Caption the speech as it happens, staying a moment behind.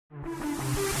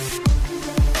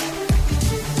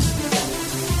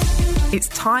It's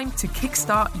time to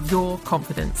kickstart your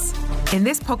confidence. In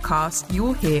this podcast, you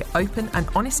will hear open and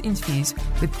honest interviews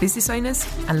with business owners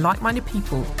and like-minded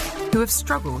people who have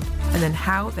struggled and then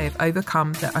how they have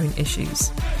overcome their own issues.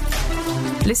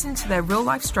 Listen to their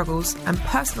real-life struggles and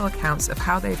personal accounts of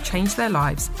how they have changed their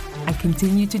lives and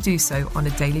continue to do so on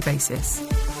a daily basis.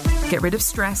 Get rid of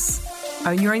stress,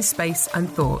 own your own space and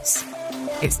thoughts.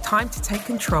 It's time to take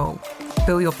control,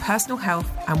 feel your personal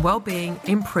health and well-being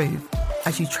improve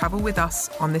as you travel with us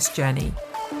on this journey.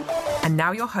 And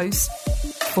now your host,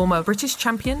 former British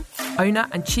champion, owner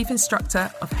and chief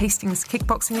instructor of Hastings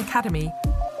Kickboxing Academy,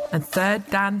 and third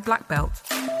Dan Black Belt,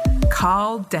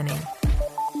 Carl Denning.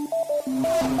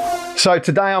 So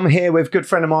today I'm here with a good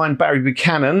friend of mine, Barry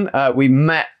Buchanan. We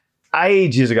met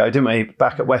ages ago, didn't we?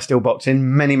 Back at West Hill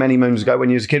Boxing, many moons ago when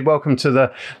you was a kid. Welcome to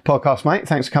the podcast, mate.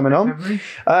 Thanks for coming on.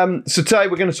 So today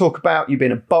we're going to talk about you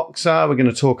being a boxer. We're going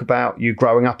to talk about you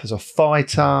growing up as a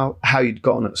fighter, how you'd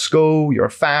got on at school. You're a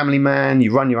family man.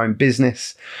 You run your own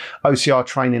business, OCR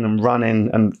training and running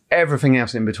and everything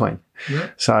else in between. Yeah.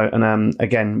 So, and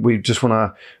again, we just want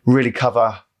to really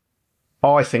cover,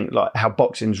 I think, like how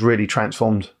boxing's really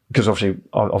transformed, because obviously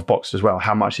I've boxed as well,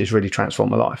 how much it's really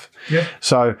transformed my life. Yeah.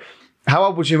 So how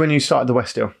old was you when you started the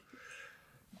West Hill?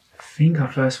 I think I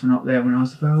first went up there when I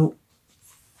was about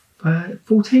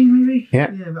 14 maybe.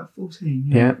 Yeah. Yeah, about 14.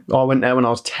 Yeah. I went there when I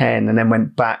was 10 and then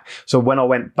went back. So when I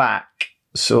went back,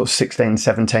 sort of 16,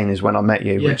 17 is when I met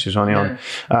you, which is only on.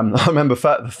 I remember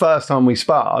the first time we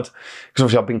sparred, because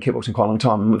obviously I've been kickboxing quite a long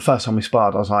time, and the first time we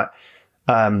sparred I was like,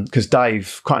 because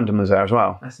Dave Crittenden was there as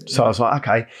well. So I was like,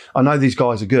 okay, I know these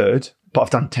guys are good, but I've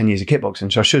done 10 years of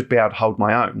kickboxing, so I should be able to hold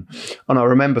my own. And I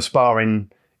remember sparring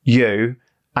you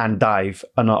and Dave,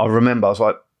 and I remember I was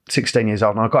like 16 years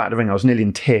old, and I got out of the ring, I was nearly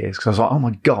in tears, because I was like, oh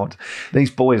my God,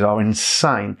 these boys are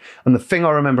insane. And the thing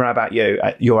I remember about you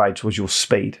at your age was your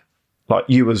speed. Like,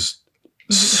 you was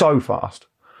so fast.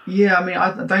 Yeah, I mean,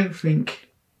 I don't think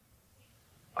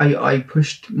I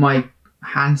pushed my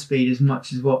hand speed as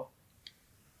much as what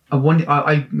I wanted.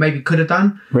 I maybe could have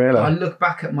done. Really? But I look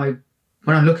back at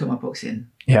when I look at my boxing,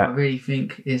 I really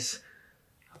think it's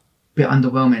a bit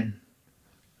underwhelming,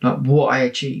 like what I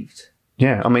achieved.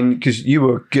 Yeah, I mean, because you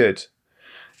were good.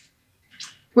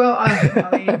 Well, I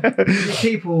mean,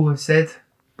 people have said,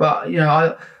 but you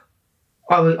know,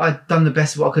 I'd done the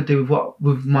best of what I could do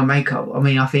with my makeup. I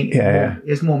mean, I think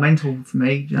it's more mental for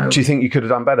me. You know, do you think you could have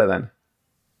done better then?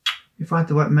 If I had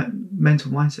the right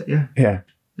mental mindset, yeah. Yeah.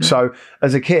 So,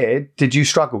 as a kid, did you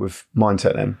struggle with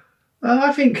mindset then?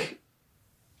 I think,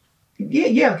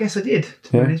 I guess I did,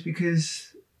 to be honest,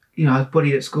 because, you know, I was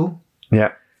bullied at school.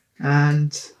 Yeah.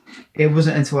 And it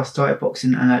wasn't until I started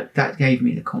boxing and that gave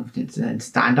me the confidence to then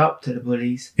stand up to the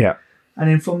bullies. Yeah. And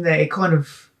then from there, it kind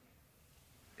of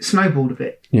snowballed a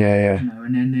bit. Yeah. You know,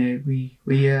 and then we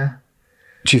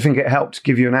do you think it helped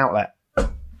give you an outlet?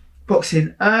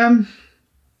 Boxing?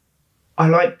 I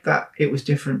like that it was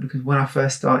different, because when I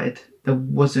first started, I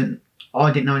didn't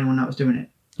know anyone that was doing it,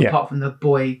 apart from the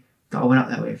boy that I went up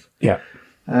there with. Yeah.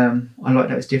 I like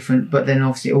that it was different, but then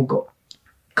obviously it all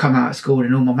come out of school,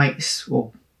 and all my mates,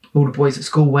 or all the boys at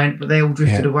school went, but they all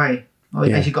drifted away.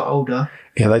 As you got older.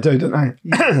 Yeah, they do, don't they?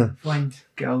 You find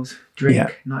girls,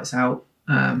 drink, nights out.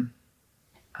 And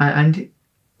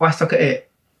I stuck at it.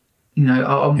 You know,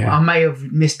 I may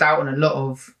have missed out on a lot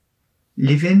of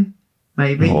living,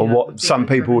 maybe. Or what some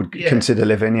people would consider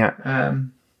living,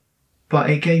 but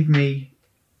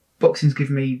boxing's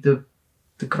given me the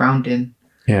grounding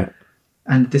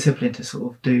and the discipline to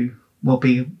sort of be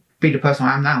the person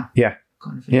I am now. Yeah.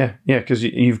 Kind of thing. Yeah, because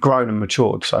you've grown and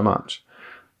matured so much.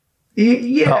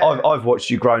 Yeah. I've watched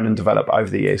you grow and develop over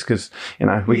the years, because, you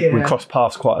know, we cross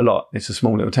paths quite a lot. It's a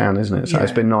small little town, isn't it? So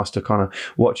it's been nice to kind of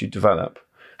watch you develop.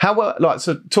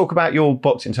 So talk about your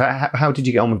boxing. So how did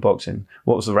you get on with boxing?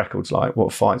 What was the records like?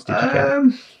 What fights did you get?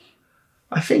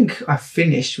 I think I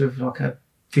finished with like a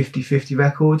 50-50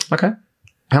 record. Okay.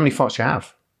 How many fights do you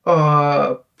have?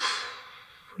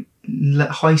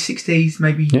 High 60s,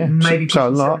 maybe so a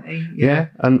lot. 70. Yeah.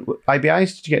 And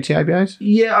ABAs? Did you get to ABAs?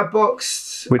 Yeah, I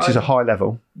boxed. Which is a high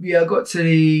level. Yeah, I got to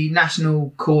the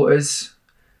national quarters.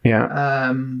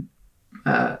 Yeah. And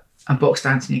boxed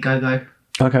Anthony Gogo.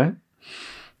 Okay.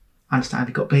 I understand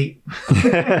he got beat.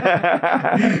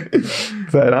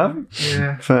 Fair enough.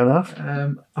 Yeah. Fair enough.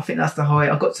 I think that's the high.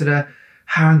 I got to the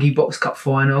Haringey Box Cup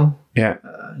final. Yeah.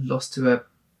 Lost to a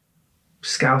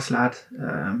Scouse lad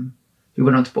who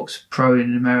went on to box pro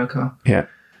in America. Yeah.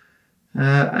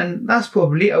 And that's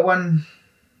probably it. I won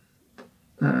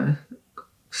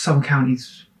Southern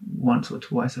Counties once or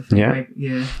twice, I think. Yeah. Maybe.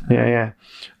 Yeah. Yeah.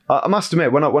 I must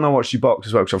admit, when I watched you box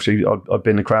as well, because obviously I've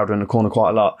been the crowd in the corner quite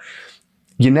a lot,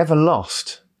 you never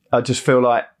lost. I just feel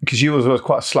like, because you was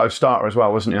quite a slow starter as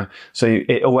well, wasn't you? So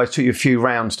it always took you a few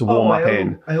rounds to warm up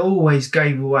in. I always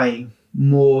gave away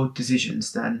more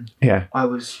decisions than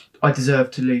I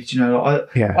deserved to lose. You know,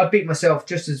 I beat myself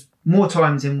just as more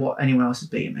times than what anyone else has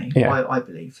beaten me. Yeah. I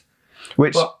believe.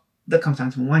 But that comes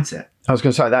down to my mindset. I was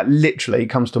going to say that literally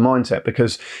comes to mindset,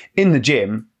 because in the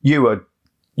gym you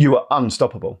were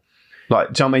unstoppable.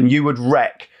 Like, do you know what I mean? You would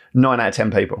wreck 9 out of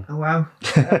 10 people. Oh wow,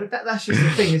 that's just the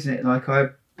thing, isn't it? Like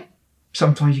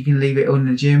sometimes you can leave it all in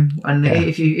the gym, and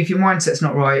if your mindset's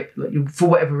not right, like for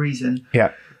whatever reason,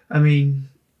 I mean,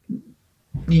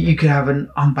 you could have an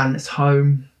unbalanced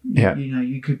home. You know,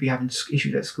 you could be having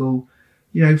issues at school.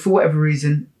 You know, for whatever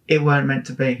reason, it weren't meant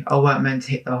to be. I weren't meant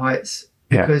to hit the heights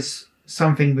because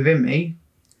something within me.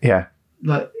 Yeah.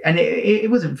 Like, and it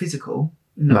wasn't physical.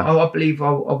 No. I believe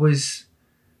I was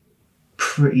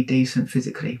pretty decent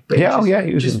physically, but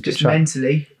just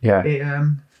mentally. Yeah.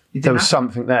 There was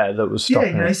something there that was stopping.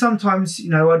 Yeah, you know, sometimes, you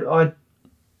know, I'd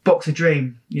box a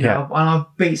dream, you know, and I'd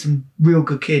beat some real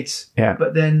good kids. Yeah.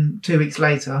 But then 2 weeks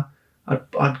later,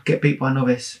 I'd get beat by a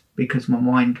novice because my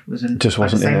mind wasn't at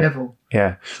the same level.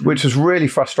 Yeah, which was really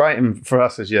frustrating for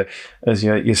us as your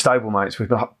stablemates. We'd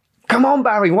be like, come on,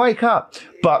 Barry, wake up.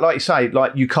 But like you say,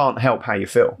 like, you can't help how you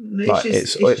feel.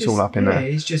 It's all up in there.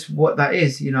 It's just what that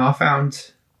is. You know, I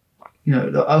found, you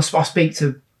know, I speak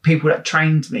to people that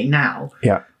trained me now.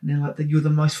 Yeah. And they're like, you're the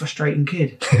most frustrating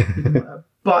kid.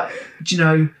 But, you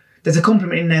know, there's a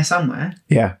compliment in there somewhere.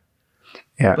 Yeah.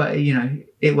 Yeah. But, you know,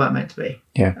 it weren't meant to be.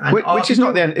 Yeah. Which is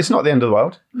not the end. It's not the end of the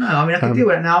world. No, I mean, I can deal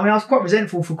with it now. I mean, I was quite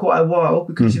resentful for quite a while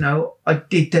because, you know, I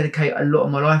did dedicate a lot of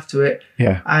my life to it.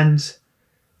 Yeah. And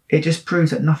it just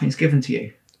proves that nothing's given to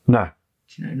you. No.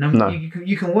 You know, no.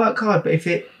 You can work hard, but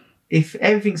if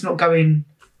everything's not going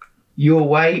your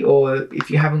way, or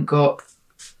if you haven't got,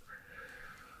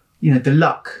 you know, the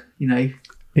luck, you know.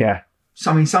 Yeah. So,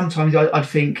 I mean, sometimes I'd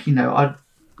think, you know, I'd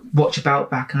watch a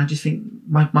bout back and I just think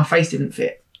my face didn't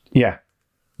fit. Yeah.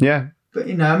 Yeah. But,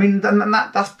 you know, I mean,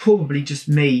 that's probably just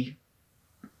me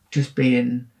just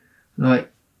being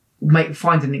like,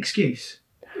 finding an excuse.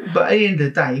 But at the end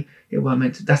of the day, it wasn't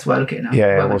meant to. That's why I look at it now.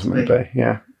 Yeah, it wasn't meant to be.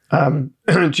 Yeah.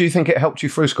 Do you think it helped you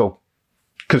through school?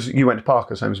 Because you went to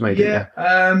Parker, same as me, didn't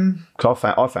you? Because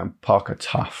I found Parker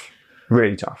tough,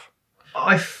 really tough.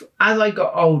 As I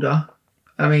got older,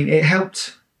 I mean, it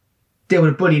helped deal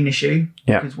with the bullying issue.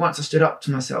 Yeah. Because once I stood up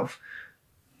to myself,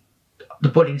 the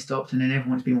bullying stopped, and then everyone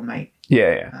wanted to be my mate.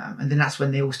 Yeah, yeah. And then that's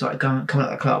when they all started coming out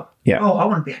of the club. Yeah. Oh, I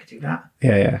want to be able to do that.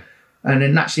 Yeah, yeah. And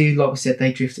then naturally, like I said,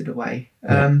 they drifted away.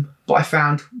 But I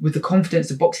found with the confidence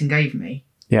the boxing gave me.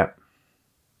 Yeah.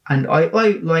 And I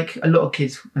like a lot of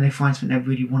kids, when they find something they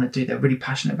really want to do, they're really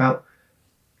passionate about.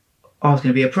 I was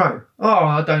going to be a pro. Oh,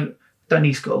 I don't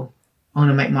need school. I'm going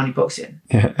to make money boxing.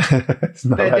 Yeah.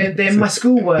 then my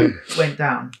schoolwork went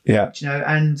down. Yeah. You know,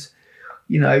 and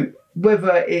you know,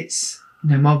 whether it's,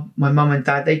 you know, my mum and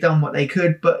dad, they done what they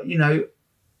could, but you know,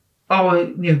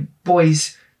 you know,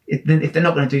 boys, if they're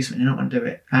not going to do something, they're not going to do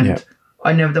it. And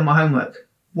I never done my homework.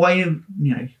 Why are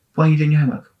you doing your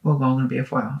homework? Well, I'm going to be a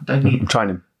fighter. I don't need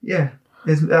training. Yeah,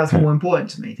 that's more important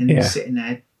to me than just sitting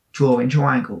there drawing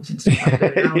triangles and stuff.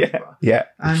 Yeah.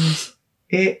 And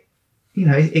it, you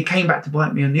know, it came back to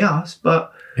bite me on the arse.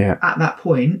 But at that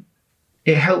point,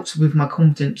 it helped with my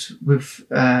confidence with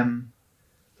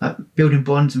like building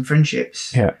bonds and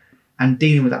friendships. Yeah. And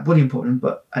dealing with that bullying problem.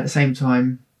 But at the same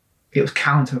time, it was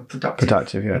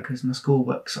counterproductive. Because my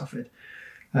schoolwork suffered.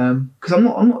 Because I'm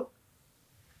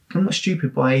not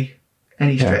stupid by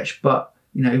any stretch, but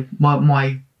you know,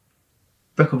 my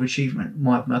record of achievement,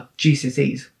 my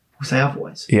GCSEs will say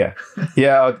otherwise. Yeah,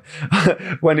 yeah.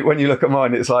 when you look at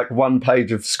mine, it's like 1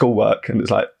 page of schoolwork, and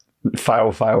it's like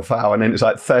fail, and then it's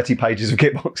like 30 pages of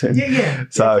kickboxing. Yeah.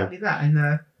 So exactly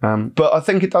that. And but I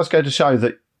think it does go to show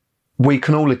that we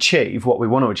can all achieve what we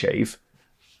want to achieve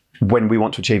when we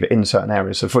want to achieve it in certain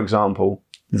areas. So, for example,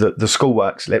 the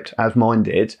schoolwork slipped, as mine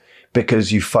did,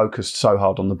 because you focused so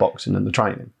hard on the boxing and the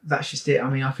training. That's just it. I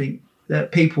mean, I think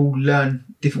that people learn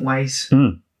different ways.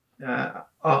 I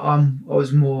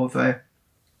was more of a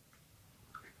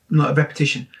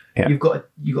repetition. Yeah. You've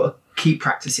got to keep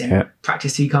practicing. Yeah.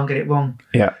 Practice till you can't get it wrong.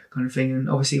 Yeah. Kind of thing. And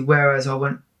obviously, whereas I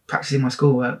went practicing my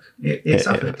schoolwork, it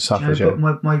suffered. It suffers, you know?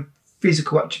 But my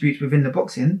physical attributes within the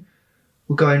boxing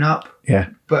were going up. Yeah.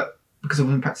 But because I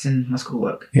wasn't practicing my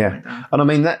schoolwork. Yeah. And I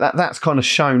mean that's kind of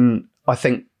shown, I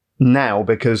think, now,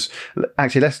 because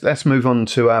actually let's move on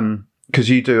to because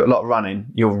you do a lot of running,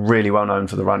 you're really well known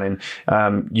for the running.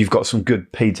 You've got some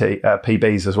good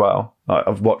PBs as well.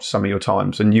 I've watched some of your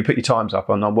times, and you put your times up,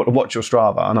 and I watch your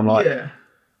Strava, and I'm like,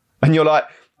 and you're like,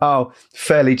 oh,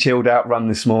 fairly chilled out run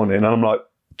this morning, and I'm like,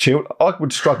 chilled? I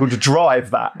would struggle to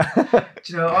drive that.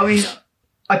 Do you know? I mean,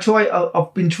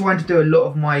 I've been trying to do a lot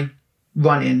of my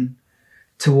running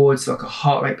towards like a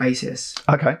heart rate basis.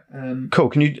 Okay, cool.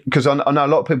 Can you? Because I know a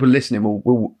lot of people listening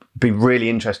will be really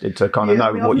interested to kind of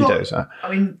know what you do. So I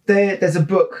mean, there's a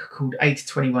book called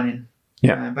 80-20 Running.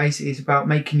 Yeah. Basically, it's about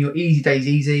making your easy days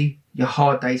easy, your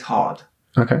hard days hard.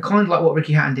 Okay. Kind of like what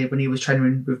Ricky Hatton did when he was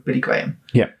training with Billy Graham.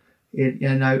 Yeah.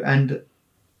 You know, and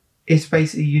it's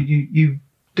basically you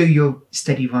do your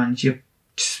steady runs, your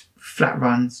just flat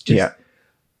runs, just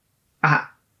at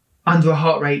under a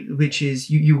heart rate, which is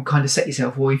you will kind of set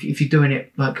yourself, or if you're doing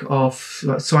it like off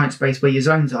like science based where your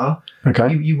zones are,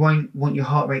 okay, you won't want your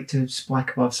heart rate to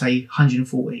spike above say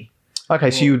 140. Okay,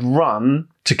 so you would run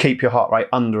to keep your heart rate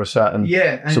under a certain...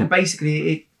 Yeah, and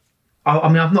basically I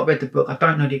mean, I've not read the book, I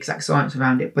don't know the exact science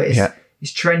around it, but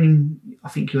it's training, I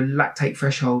think, your lactate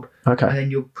threshold. Okay. And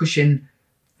then you're pushing,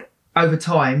 over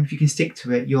time, if you can stick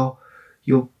to it, your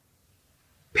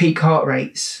peak heart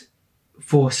rates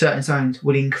for certain zones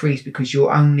will increase because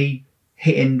you're only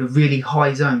hitting the really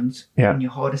high zones in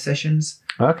your harder sessions.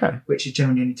 Okay. Which is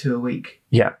generally only 2 a week.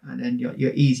 Yeah. And then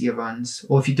your easier runs.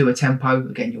 Or if you do a tempo,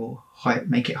 again, you'll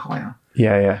make it higher.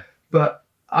 Yeah, yeah. But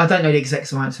I don't know the exact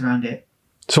science around it.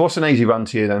 So what's an easy run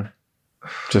to you then?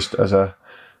 Just as a...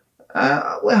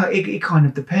 well, it kind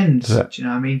of depends. Do you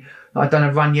know what I mean? I done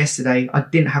a run yesterday. I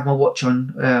didn't have my watch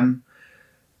on.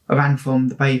 I ran from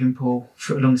the bathing pool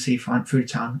along the seafront through the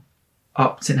town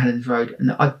up St Helens Road,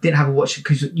 and I didn't have a watch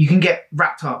because you can get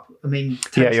wrapped up. I mean,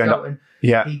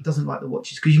 he doesn't like the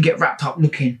watches because you can get wrapped up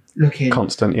looking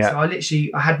constant. Yeah. So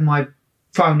I had my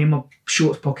phone in my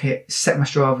shorts pocket, set my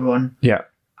Strava on. Yeah.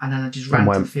 And then I just ran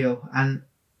to the field, and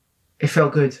it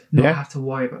felt good not have to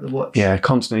worry about the watch. Yeah,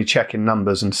 constantly checking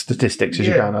numbers and statistics as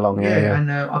you're going along. Yeah.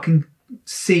 And I can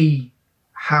see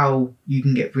how you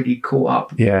can get really caught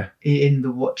up in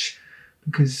the watch,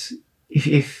 because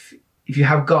if you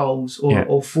have goals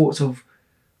or thoughts of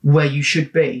where you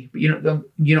should be, but you're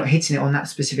not hitting it on that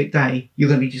specific day, you're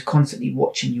going to be just constantly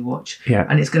watching your watch. Yeah.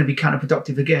 And it's going to be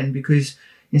counterproductive again, because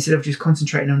instead of just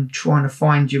concentrating on trying to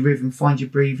find your rhythm, find your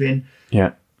breathing,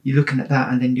 you're looking at that,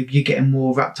 and then you're getting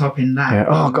more wrapped up in that. Yeah.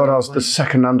 Oh God, I was the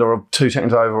second under or 2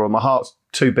 seconds over, or my heart's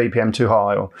 2 BPM too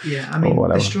high, or I mean,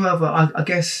 the Strava, I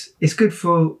guess it's good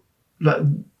for like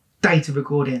data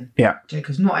recording. Yeah.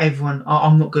 Because not everyone,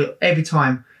 I'm not good. Every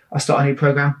time I start a new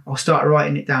program, I'll start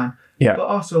writing it down. Yeah. But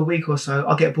after a week or so,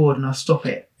 I'll get bored and I'll stop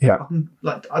it. Yeah.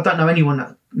 I don't know anyone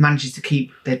that manages to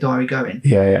keep their diary going.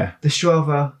 Yeah, yeah. The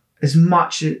Strava,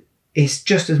 it's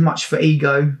just as much for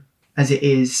ego as it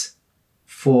is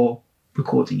for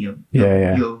recording your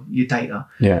data.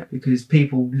 Yeah. Because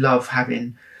people love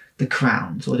having the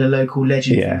crowns or the local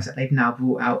legend things that they've now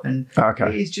brought out, and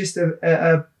it is just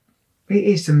it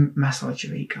is to massage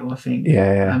your ego, I think.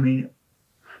 Yeah. I mean,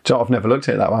 so I've never looked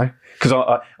at it that way, because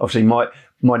I obviously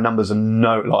my numbers are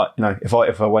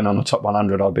if I went on the top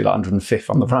 100, I'd be like 105th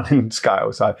on the running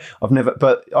scale. So I've never,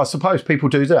 but I suppose people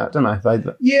do that, don't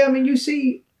they? Yeah, I mean, you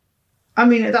see, I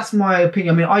mean, that's my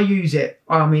opinion. I mean, I use it.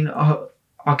 I mean,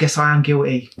 I guess I am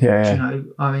guilty. Yeah. You know,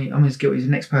 I mean, I'm as guilty as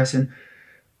the next person.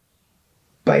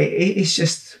 But it's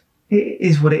just, it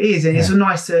is what it is. And it's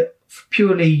nice to,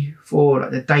 purely for like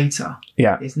the data.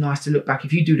 Yeah. It's nice to look back.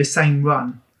 If you do the same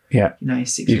run, in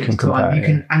 6 weeks' time,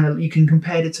 you can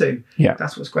compare the two. Yeah.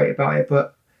 That's what's great about it.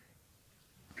 But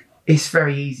it's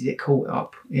very easy to get caught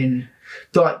up in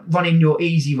like running your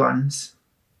easy runs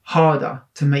harder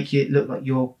to make it look like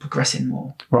you're progressing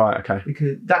more. Right. Okay.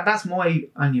 Because that's my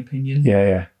only opinion.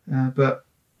 Yeah. But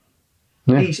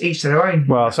each to their own.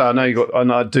 Well, so I know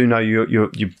I do know you're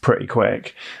pretty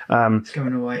quick. It's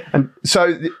going all right. And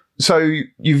so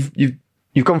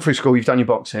you've gone through school, you've done your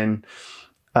boxing,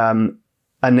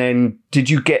 and then did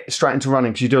you get straight into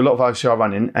running? Because you do a lot of OCR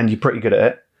running and you're pretty good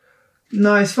at it.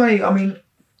 No, it's funny. I mean,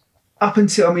 I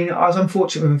was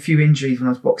unfortunate with a few injuries when I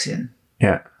was boxing.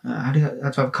 Yeah. I had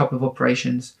to have a couple of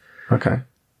operations. Okay.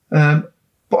 But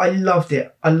I loved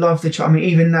it. I love the I mean,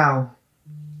 even now,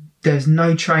 there's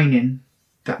no training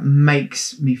that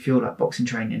makes me feel like boxing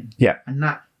training. Yeah. And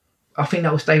that, I think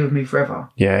that will stay with me forever.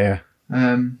 Yeah.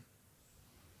 And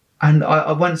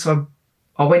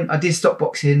I did stop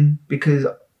boxing because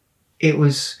it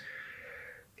was,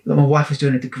 my wife was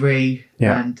doing a degree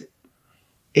and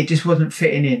it just wasn't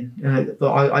fitting in.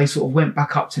 I sort of went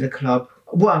back up to the club.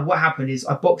 Well, what happened is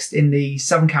I boxed in the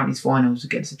Southern Counties finals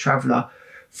against a traveller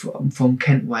from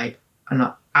Kent Way,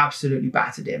 and absolutely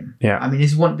battered him. Yeah. I mean,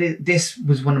 this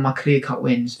was one of my clear-cut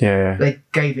wins. Yeah. They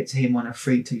gave it to him on a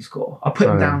 3-2 score. I put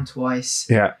him down twice.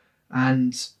 Yeah.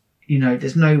 And, you know,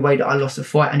 there's no way that I lost a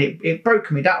fight. And it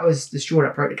broke me. That was the straw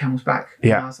that broke the camel's back.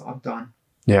 And I was like, I'm done.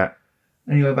 Yeah.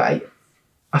 Anyway, but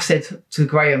I said to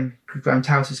Graham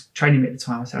Taus was training me at the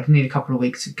time, I said, I need a couple of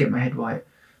weeks to get my head right.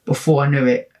 Before I knew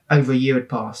it, over a year had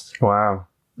passed. Wow.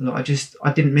 Like,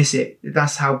 I didn't miss it.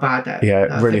 That's how bad that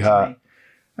it really hurt. Me.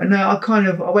 And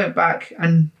I went back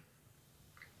and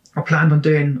I planned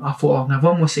on I thought, I'll have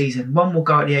one more season, one more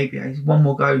go at the ABAs, one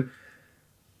more go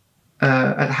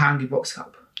at the Haringey Box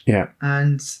Cup. Yeah.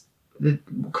 And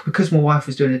because my wife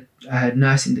was doing a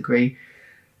nursing degree,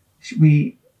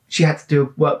 she had to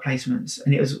do work placements,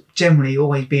 and it was generally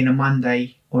always being a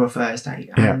Monday or a Thursday.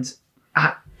 And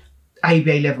at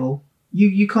ABA level,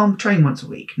 you can't train once a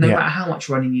week, no matter how much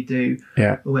running you do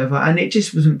or whatever. And it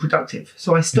just wasn't productive.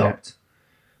 So I stopped.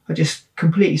 I just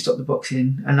completely stopped the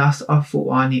boxing, and I thought,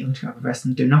 well, I need to have a rest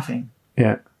and do nothing.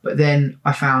 Yeah. But then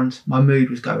I found my mood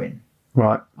was going.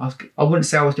 Right. I wouldn't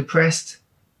say I was depressed,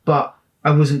 but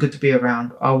I wasn't good to be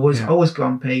around. I was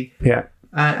grumpy. Yeah.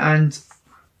 And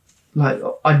like,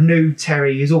 I knew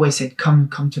Terry, he's always said, come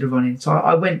to the running. So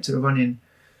I went to the running,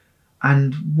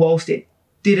 and whilst it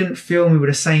didn't fill me with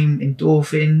the same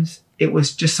endorphins, it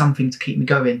was just something to keep me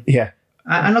going. Yeah.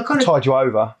 And I kind of tied you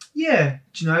over. Yeah,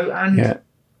 you know, and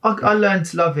I learned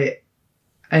to love it.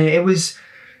 And it was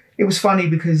funny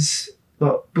because,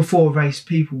 like, before a race,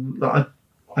 people, like,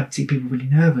 I'd see people really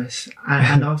nervous,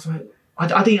 and I was like,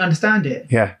 I didn't understand it.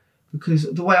 Yeah.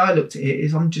 Because the way I looked at it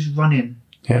is, I'm just running.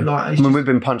 Yeah. Like, we've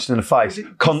been punched in the face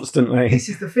constantly. This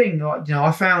is the thing. Like, you know,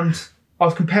 I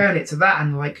was comparing it to that,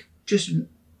 and like, just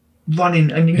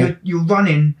running, and you're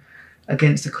running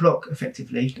against the clock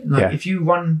effectively. Like, if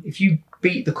you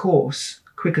beat the course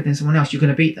quicker than someone else, you're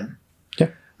going to beat them. Yeah.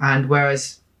 And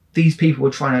whereas these people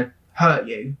were trying to hurt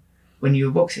you when you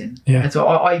were boxing. Yeah. And so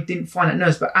I didn't find that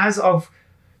nervous. But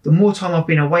the more time I've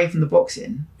been away from the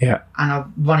boxing, and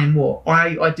I'm running more,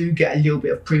 I do get a little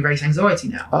bit of pre-race anxiety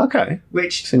now. Okay.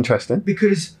 Which is interesting.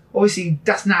 Because obviously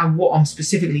that's now what I'm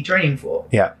specifically training for.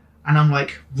 Yeah. And I'm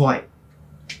like, right,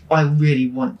 I really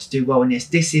want to do well in this.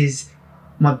 This is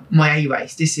my A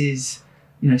race. This is,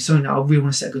 you know, something that I really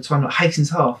want to set a good time. Like Hastings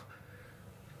Half.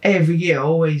 Every year I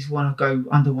always want to go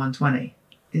under 120.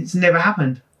 It's never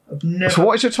happened. So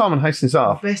what is your time on Hastings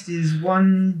Half? My best is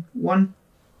low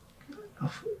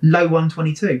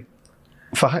 122.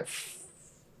 Fucking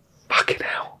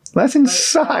hell. That's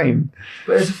insane.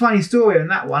 But there's a funny story on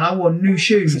that one. I wore new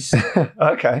shoes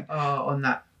okay. On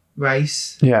that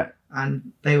race. Yeah.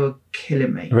 And they were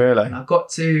killing me. Really? And I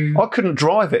couldn't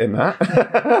drive it in that.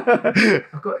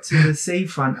 I got to the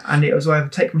seafront, and it was either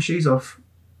take my shoes off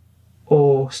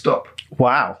or stop.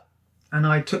 Wow. And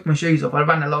I took my shoes off. I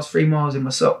ran the last 3 miles in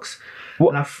my socks.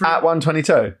 What, at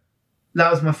 122? That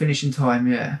was my finishing time,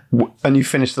 yeah. And you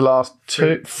finished the last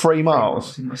 3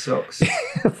 miles? In my socks.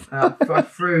 I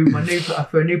threw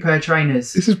a new pair of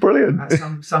trainers. This is brilliant.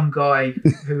 At some guy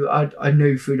who I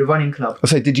knew through the running club. I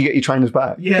say, did you get your trainers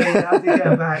back? Yeah, I did get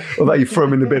them back. Although you threw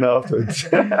them in the bin afterwards.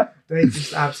 They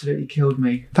just absolutely killed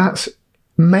me. That's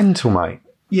mental, mate.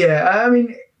 Yeah, I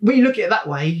mean, when you look at it that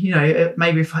way, you know,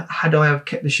 maybe if I have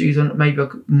kept the shoes on, maybe I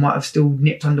might have still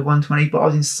nipped under 120, but I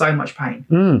was in so much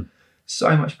pain.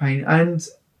 So much pain, and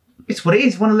it's what it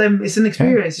is. One of them. It's an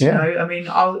experience, you know. I mean,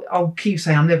 I'll keep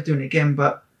saying I'm never doing it again,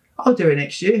 but I'll do it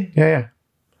next year. Yeah.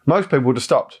 Most people would have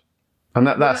stopped, and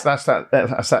that's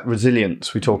that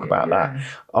resilience we talk about. That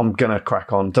I'm gonna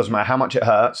crack on. Doesn't matter how much it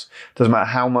hurts. Doesn't matter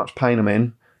how much pain I'm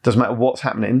in. Doesn't matter what's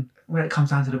happening. Well, it comes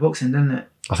down to the boxing, doesn't it?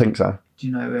 I think so. Do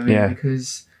you know what I mean?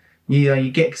 Because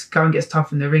you going gets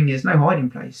tough in the ring. There's no hiding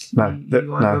place.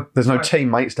 No, there's no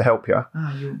teammates to help you.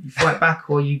 You fight back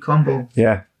or you crumble.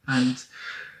 Yeah. And,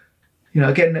 you know,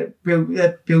 again,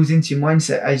 that builds into your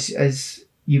mindset as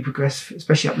you progress,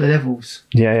 especially up the levels.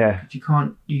 Yeah. You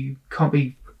can't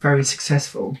be very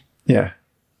successful. Yeah.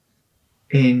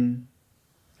 In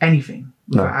anything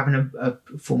without having a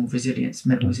form of resilience,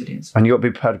 mental resilience. And you got to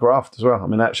be prepared to graft as well. I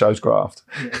mean, that shows graft.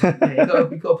 Yeah,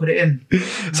 you got to put it in.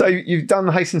 So you've done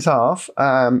the Hastings Half.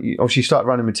 You obviously started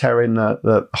running with Terry and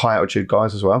the high altitude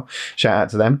guys as well. Shout out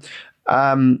to them.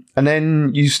 And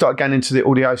then you start getting into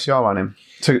all the OCR running.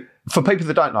 So for people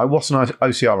that don't know, what's an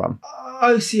OCR run?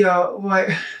 OCR,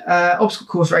 right? Obstacle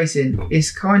course racing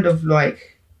is kind of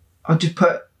like, I'll just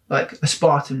put like a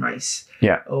Spartan race.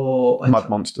 Yeah. Or Mud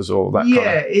Monsters or that kind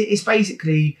of. It's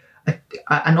basically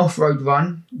an off-road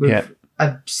run with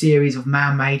a series of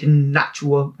man-made and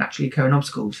naturally occurring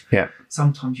obstacles. Yeah.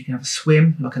 Sometimes you can have a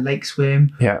swim, like a lake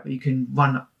swim. Yeah. Or you can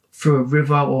run through a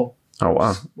river or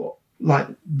like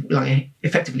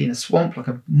effectively in a swamp, like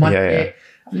a mud pit.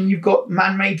 And then you've got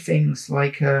man-made things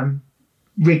like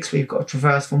rigs where you've got to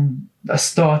traverse from a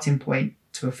starting point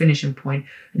to a finishing point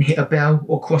and hit a bell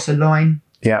or cross a line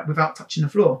without touching the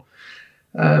floor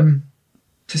to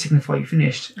signify you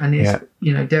finished. And it's,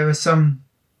 there are some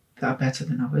that are better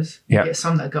than others. You get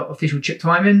some that got official chip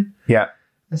timing. Yeah.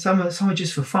 And some are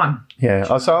just for fun.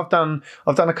 Yeah. So I've done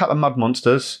a couple of mud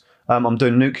monsters. I'm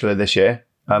doing nuclear this year.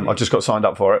 I just got signed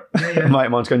up for it. A mate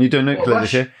of mine's going, "You doing nuclear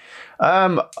this year?"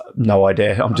 No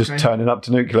idea. I'm just turning up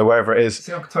to nuclear wherever it is. It's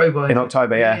in October. In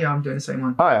October, yeah. Yeah, I'm doing the same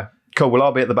one. Oh yeah, cool. Well,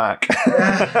 I'll be at the back.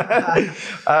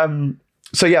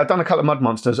 So yeah, I've done a couple of mud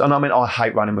monsters, and I mean, I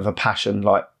hate running with a passion.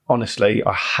 Like honestly,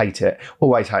 I hate it.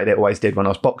 Always hated it. Always did when I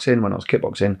was boxing, when I was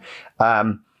kickboxing.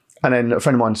 And then a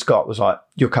friend of mine, Scott, was like,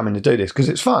 "You're coming to do this because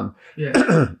it's fun."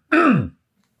 Yeah.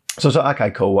 So I was like,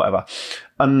 okay, cool, whatever.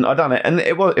 And I done it, and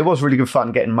it was really good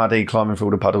fun getting muddy, climbing through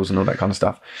all the puddles and all that kind of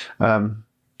stuff.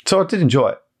 So I did enjoy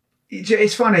it.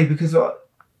 It's funny because the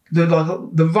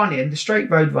running, the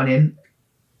straight road running,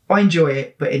 I enjoy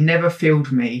it, but it never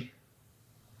filled me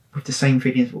with the same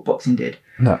feelings what boxing did.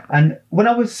 No. And when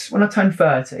I turned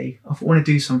 30, I thought I want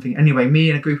to do something. Anyway, me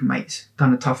and a group of mates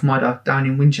done a Tough Mudder down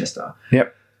in Winchester.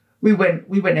 Yep. We went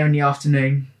there in the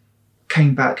afternoon,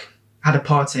 came back, had a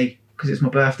party because it's my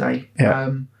birthday.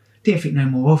 Yeah. Didn't think no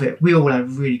more of it. We all had a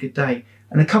really good day.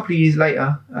 And a couple of years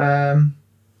later,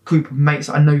 group of mates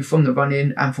that I know from the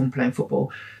running and from playing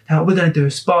football, they're like, we're going to do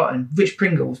a Spartan. Rich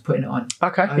Pringle was putting it on.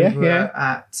 Okay,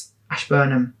 at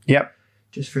Ashburnham. Yep.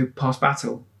 Just through past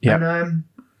Battle. Yep. And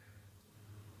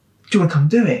do you want to come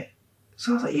do it?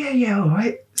 So I was like, yeah, all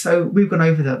right. So we've gone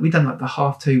over we've done like the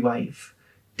half 2 wave.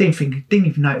 Didn't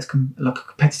even know it's like a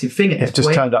competitive thing at this point.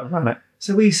 Just turned up and ran it.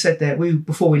 So we said that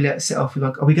before we let it set off, we're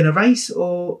like, are we going to race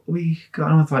or are we going?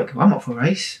 And I was like, I'm up for a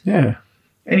race. Yeah.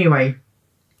 Anyway,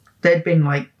 there'd been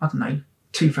like, I don't know,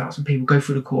 2,000 people go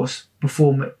through the course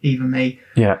before even me.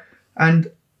 Yeah.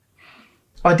 And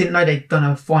I didn't know they'd done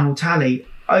a final tally.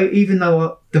 Even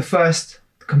though the first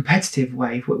competitive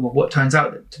wave, what turns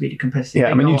out to be the competitive.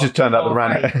 Yeah, I mean, you just turned up and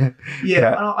ran it. Yeah.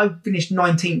 And I finished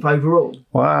 19th overall.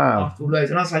 Wow. After all those.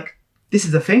 And I was like, this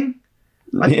is a thing?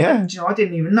 I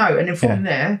didn't even know. And then from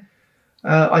there,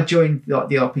 I joined the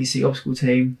RPC obstacle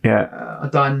team. Yeah. I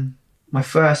done my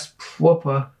first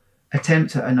proper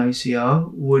attempt at an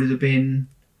OCR would have been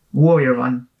Warrior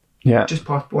Run. Yeah. Just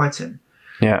past Brighton.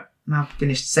 Yeah. And I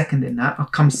finished second in that.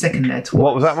 I've come second there twice.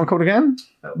 What was that one called again?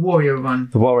 Warrior Run.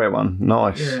 The Warrior One.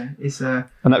 Nice. Yeah. It's and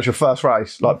that was your first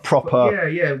race, like proper.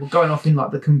 Yeah. We're going off in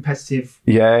like the competitive.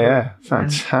 Yeah.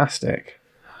 Fantastic.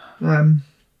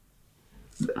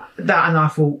 That, and I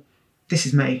thought, this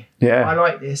is me. Yeah. I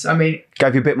like this. I mean,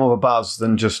 gave you a bit more of a buzz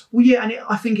than just. Well, yeah, and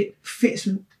I think it fits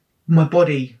my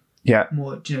body. Yeah.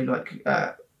 More,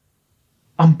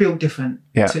 I'm built different.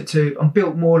 Yeah. I'm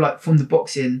built more like from the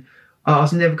boxing. I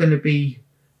was never going to be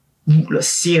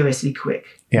seriously quick.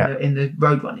 In the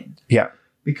road running. Yeah.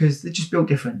 Because they're just built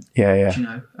different.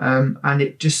 Yeah. And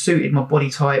it just suited my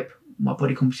body type, my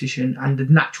body composition, and the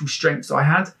natural strengths I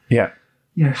had. Yeah.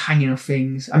 Hanging off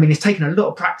things. I mean, it's taken a lot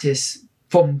of practice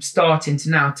from starting to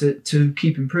now to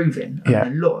keep improving. A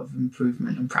lot of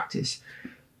improvement and practice.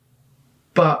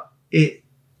 But it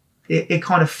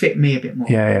kind of fit me a bit more.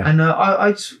 Yeah. And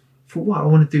I just thought, I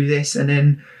want to do this. And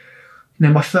then,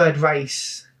 my third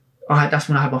race, that's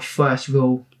when I had my first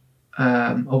real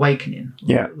awakening.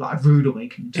 Yeah. Like a rude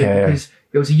awakening too. Because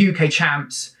it was a UK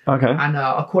champs. Okay. And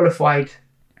I qualified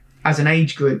as an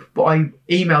age group, but I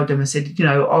emailed them and said,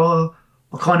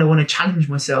 I kind of want to challenge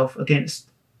myself against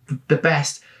the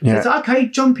best. Yeah. So it's okay,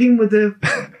 jump in with the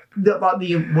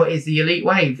what is the elite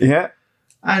wave. Yeah.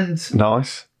 And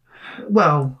nice.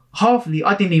 Well,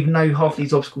 I didn't even know half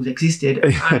these obstacles existed,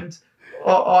 and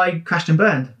I crashed and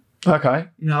burned. Okay.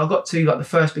 I got to like the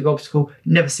first big obstacle,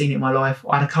 never seen it in my life.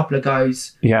 I had a couple of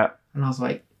goes. Yeah. And I was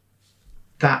like,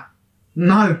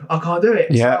 no, I can't do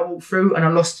it. Yeah. So I walked through and I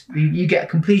lost. You get a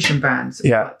completion band. So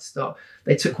at the start.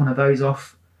 They took one of those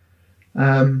off.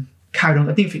 Carried on.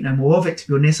 I didn't think no more of it, to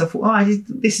be honest. I thought,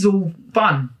 this is all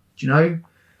fun,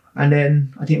 and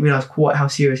then I didn't realise quite how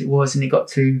serious it was, and it got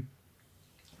to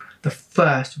the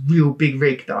first real big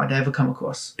rig that I'd ever come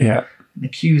across. Yeah. And the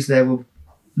queues there were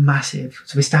massive.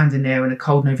 So we're standing there in a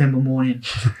cold November morning,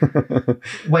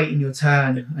 waiting your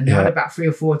turn, and I had about 3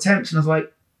 or 4 attempts, and I was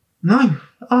like, no,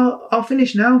 I'll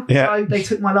finish now. Yeah. So they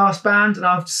took my last band, and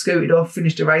I've scooted off,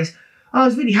 finished the race. I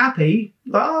was really happy.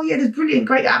 Like, there's brilliant,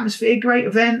 great atmosphere, great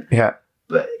event. Yeah.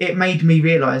 But it made me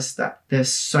realise that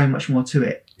there's so much more to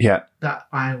it. Yeah. That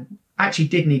I actually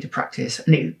did need to practice.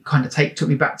 And it kind of took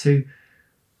me back to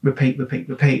repeat.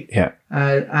 Yeah.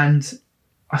 And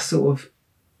I sort of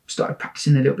started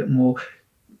practicing a little bit more,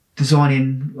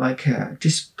 designing like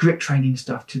just grip training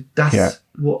stuff. That's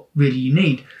what really you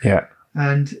need. Yeah.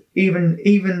 And even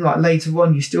like later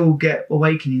on, you still get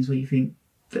awakenings where you think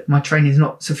that my training is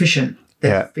not sufficient.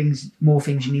 There's more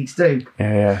things you need to do.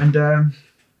 Yeah. And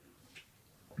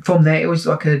from there, it was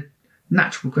like a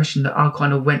natural progression that I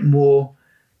kind of went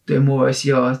doing more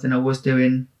OCRs than I was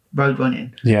doing road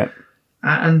running. Yeah.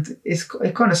 And it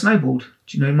kind of snowballed.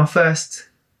 Do you know, my first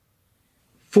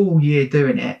full year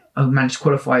doing it, I managed to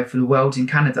qualify for the Worlds in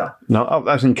Canada. No,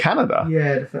 that was in Canada?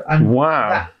 Yeah. And wow.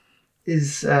 That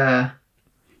is... yeah.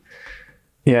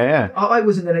 I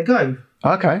wasn't going to go.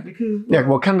 Okay. Because,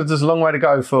 well, Canada's a long way to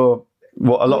go for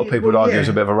what a lot of people would argue is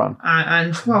a bit of a run.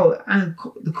 And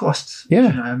the costs. Yeah.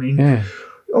 You know, I mean,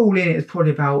 all in it is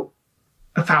probably about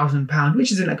 £1,000,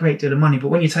 which isn't a great deal of money, but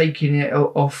when you're taking it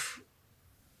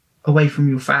away from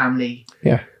your family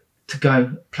to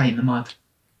go play in the mud,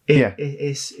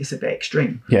 it's a bit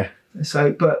extreme. Yeah.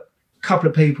 So, but a couple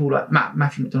of people like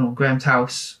Matthew McDonald, Graham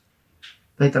Taus,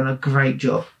 they've done a great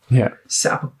job. Yeah.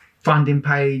 Set up a funding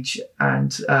page,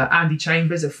 and Andy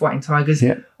Chambers of Fighting Tigers.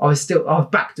 Yeah. I was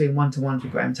back doing one-to-ones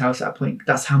with Graham Taus at that point.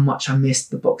 That's how much I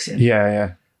missed the boxing.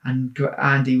 Yeah. And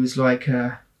Andy was like,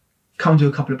 come do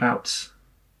a couple of bouts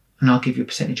and I'll give you a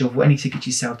percentage of any ticket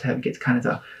you sell to help you get to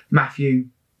Canada. Matthew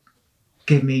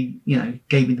gave me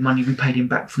the money. We paid him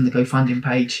back from the GoFundMe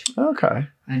page. Okay.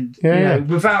 And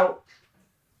without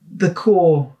the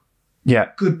core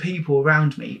good people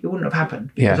around me, it wouldn't have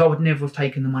happened, because I would never have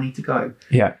taken the money to go.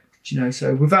 Yeah.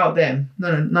 So without them,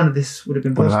 none of this would have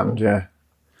been possible. Would have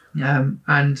happened,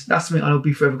 and that's something I'll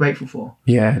be forever grateful for.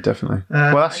 Yeah, definitely.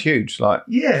 Well, that's huge. Like,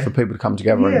 for people to come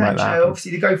together and make that happen.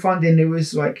 Obviously, the GoFundMe, there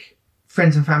was like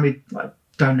friends and family like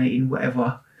donating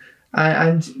whatever,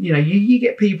 and you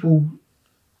get people.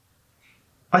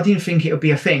 I didn't think it would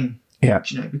be a thing. Yeah.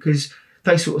 Because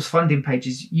those sort of funding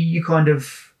pages, you kind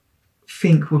of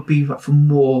think would be like for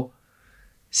more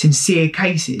sincere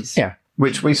cases. Yeah.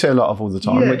 Which we see a lot of all the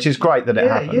time, which is great that it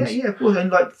happens. Yeah. Well,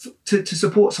 and like to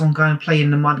support someone going and play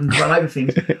in the mud and run over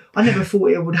things, I never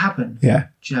thought it would happen. Yeah.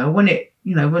 When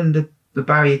when the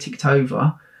barrier ticked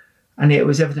over, and it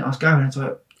was everything I was going, I was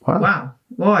like, wow,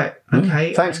 right,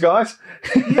 okay. Thanks, guys.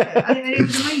 And it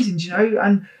was amazing,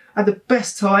 and at the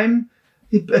best time,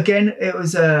 again, it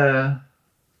was a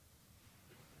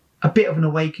bit of an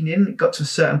awakening. It got to a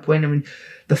certain point. I mean,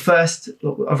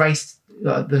 I raced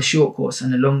the short course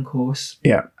and the long course.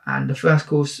 Yeah. And the first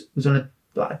course was on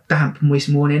a damp, moist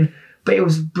morning, but it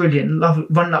was brilliant. Lovely,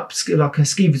 running up like a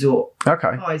ski resort.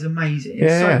 Okay. Oh, it's amazing.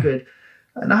 It's so good.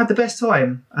 And I had the best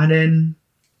time. And then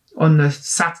on the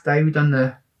Saturday, we done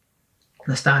the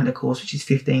standard course, which is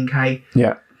 15k.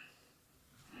 Yeah.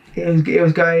 It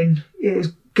was going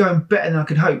better than I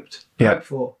could hope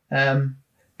for.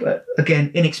 But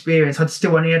again, inexperience. I'd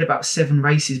still only had about 7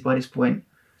 races by this point.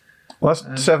 Well,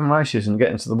 that's 7 races and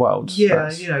getting to the Worlds.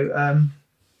 Yeah,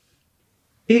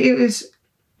 it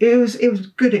was a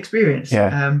good experience.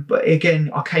 Yeah. But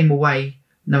again, I came away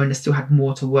knowing I still had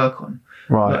more to work on.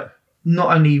 Right. But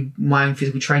not only my own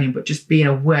physical training, but just being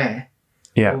aware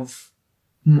of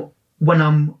when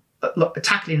I'm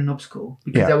tackling an obstacle.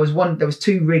 Because there was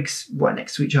 2 rigs right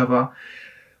next to each other.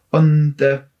 On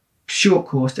the short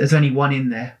course, there's only one in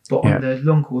there, but on the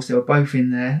long course, they were both in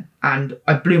there, and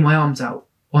I blew my arms out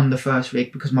on the first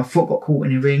rig because my foot got caught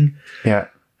in a ring. Yeah.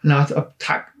 And I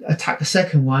attacked the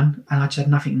second one, and I just had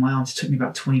nothing in my arms. It took me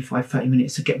about 25-30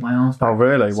 minutes to get my arms back. Oh,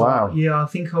 really? So, wow. Yeah, I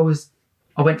think I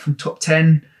went from top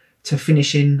 10 to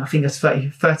finishing, I think that's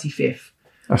 35th.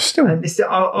 I was still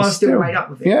made up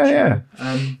with it. Yeah.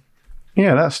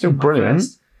 That's still brilliant.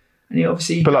 And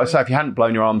obviously, but like I say, if you hadn't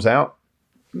blown your arms out,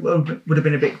 would have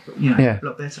been a bit, a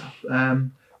lot better.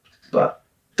 But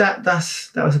that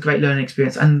was a great learning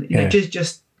experience, and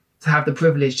just to have the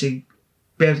privilege to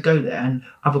be able to go there, and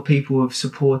other people have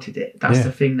supported it. That's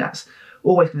the thing that's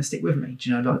always going to stick with me.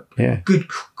 Good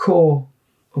core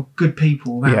of good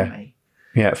people around me.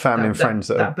 Yeah, family and friends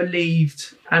that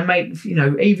believed and made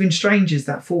even strangers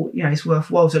that thought it's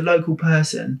worthwhile. As a local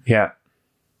person,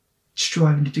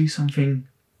 striving to do something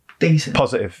decent,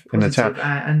 positive in the town,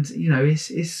 and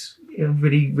it's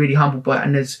really, really humbled by it,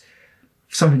 and there's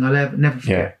something I'll never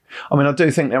forget. I mean, I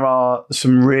do think there are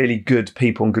some really good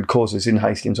people and good causes in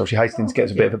Hastings. Obviously, Hastings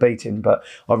gets a bit of a beating, but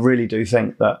I really do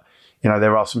think that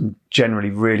there are some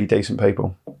generally really decent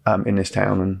people in this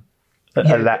town, and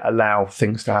allow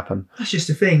things to happen. That's just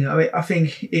the thing. I mean, I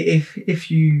think if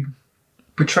you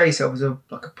portray yourself as a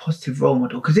positive role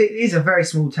model, because it is a very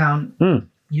small town.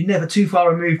 You're never too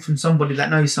far removed from somebody that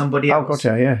knows somebody else. Oh,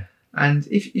 gotcha, yeah. And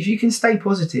if you can stay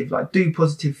positive, like do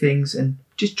positive things and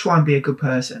just try and be a good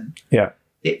person. Yeah.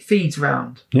 It feeds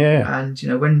round. Yeah. And,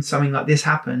 when something like this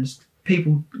happens,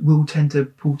 people will tend to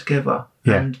pull together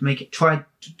and make it, try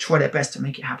their best to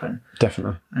make it happen.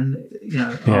 Definitely. And,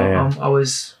 I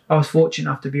was fortunate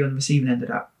enough to be on the receiving end of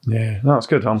that. Yeah. No, that's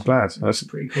good. I'm glad. That's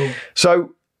pretty cool.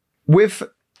 So with,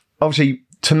 obviously,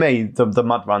 to me, the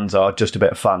mud runs are just a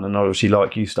bit of fun. And obviously,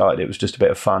 like you started, it was just a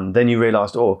bit of fun. Then you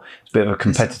realised, it's a bit of a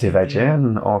competitive edge here,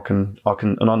 and I can,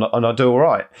 and I do all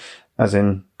right. As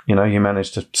in, you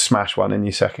managed to smash one in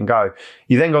your second go.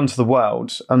 You then gone to the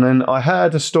Worlds, and then I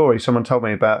heard a story someone told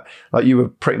me about, like you were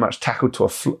pretty much tackled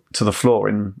to the floor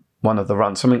in one of the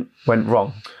runs. Something went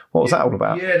wrong. What was that all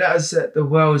about? Yeah, that was at the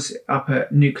Worlds up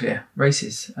at Nuclear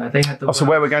Races. They had the. So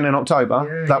where we're going in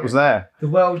October? That was there. The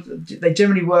World. They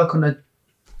generally work on a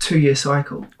 2-year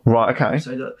cycle. Right. Okay.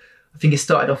 So I think it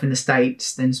started off in the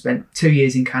States, then spent 2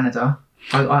 years in Canada.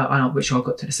 I'm not which I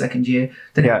got to the second year.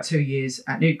 Then had 2 years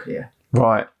at Nuclear.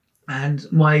 Right. And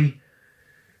my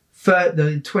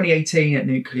the 2018 at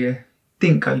Nuclear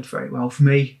didn't go very well for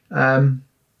me. And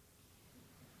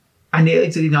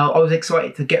I was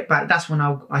excited to get back. That's when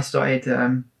I started.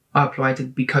 I applied to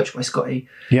be coached by Scotty.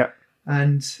 Yeah.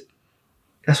 And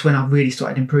that's when I really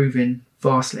started improving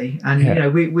vastly.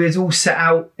 And we was all set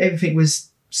out. Everything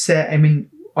was set. I mean,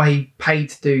 I paid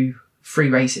to do 3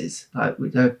 races, like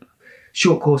with the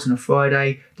short course on a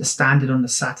Friday, the standard on the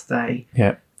Saturday,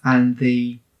 and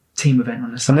the team event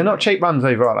on the Sunday. And they're not cheap runs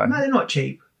either, are they? No, they're not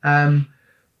cheap.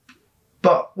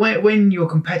 But when you're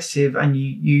competitive and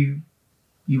you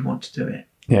want to do it,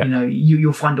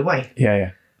 you'll find a way. Yeah,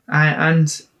 yeah.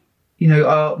 And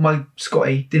my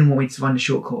Scotty didn't want me to run the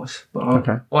short course, but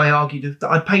I argued that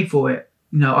I paid for it.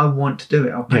 I want to do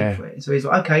it. I'll pay for it. So he's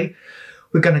like, okay,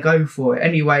 we're going to go for it.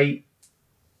 Anyway,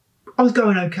 I was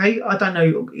going okay. I don't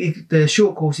know if the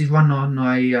short course is run on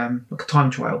like a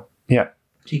time trial. Yeah.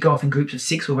 So you go off in groups of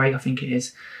 6 or 8, I think it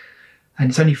is, and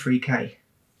it's only 3K.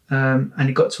 And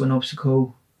it got to an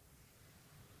obstacle,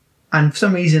 and for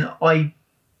some reason I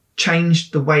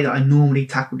changed the way that I normally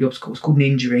tackle the obstacle. It's called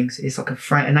ninja rings. It's like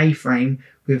an A-frame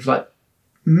with like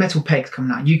metal pegs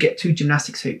coming out. You get 2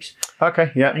 gymnastics hoops.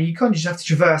 Okay, yeah. And you kind of just have to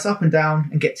traverse up and down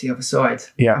and get to the other side.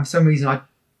 Yeah. And for some reason I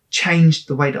changed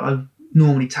the way that I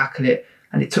normally tackle it,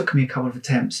 and it took me a couple of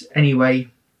attempts. Anyway,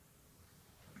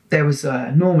 there was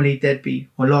normally there'd be,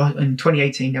 in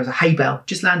 2018 there was a hay bale.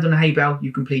 Just land on a hay bale,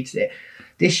 you completed it.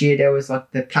 This year there was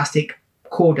like the plastic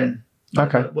cordon,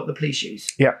 what the police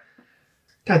use. Yeah.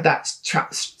 That's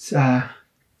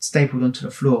stapled onto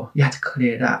the floor. You had to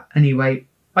clear that. Anyway,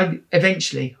 I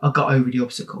got over the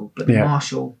obstacle, but the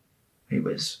marshal, who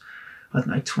was,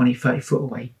 20, 30 foot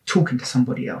away, talking to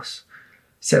somebody else,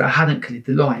 said I hadn't cleared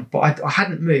the line, but I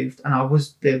hadn't moved, and I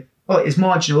was it's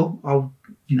marginal. I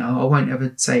won't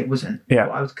ever say it wasn't. Yeah.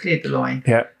 But I was cleared the line.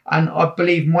 Yeah. And I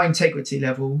believe my integrity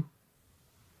level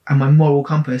and my moral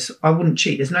compass, I wouldn't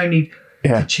cheat. There's no need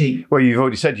to cheat. Well, you've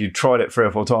already said you tried it 3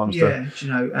 or 4 times. Yeah,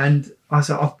 and I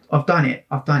said, I've done it.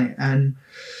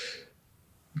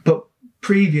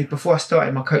 Before I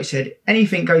started, my coach said,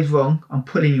 anything goes wrong, I'm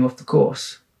pulling you off the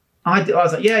course. I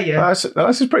was like, yeah.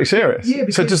 This is pretty serious. Yeah,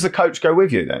 so does the coach go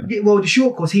with you then? Yeah, well, the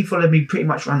short course, he followed me pretty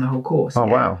much around the whole course. Oh,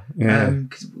 wow. Yeah.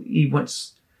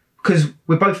 Because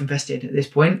we're both invested at this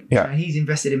point. Yeah. He's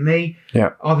invested in me.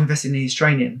 Yeah. I've invested in his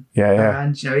training. Yeah, yeah.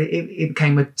 And, it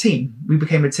became a team. We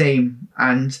became a team.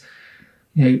 And,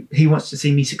 he wants to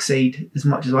see me succeed as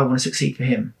much as I want to succeed for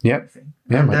him. Yeah.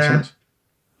 Yeah, makes sense.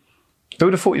 Who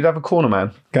would have thought you'd have a corner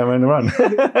man going around the run?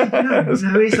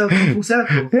 It's a full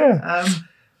circle. Yeah.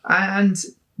 And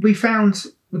we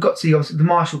got to the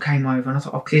marshal came over, and I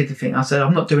thought, I've cleared the thing. I said,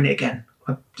 I'm not doing it again.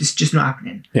 It's just not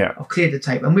happening. Yeah. I've cleared the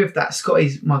tape. And with that,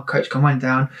 my coach, went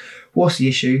down, what's the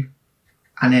issue?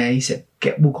 And he said,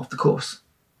 walk off the course.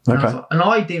 And, and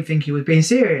I didn't think he was being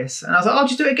serious. And I was like, I'll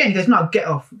just do it again. He goes, no, get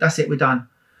off. That's it, we're done.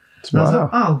 And I was like,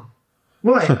 oh,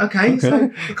 right, okay.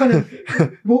 So I kind of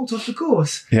walked off the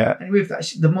course. Yeah. And with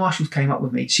that, the marshals came up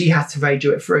with me. She had to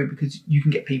radio it through, because you can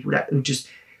get people that will just...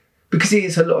 Because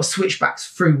it's a lot of switchbacks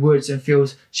through woods and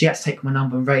fields, she had to take my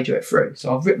number and radio it through.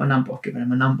 So I've ripped my number off, given her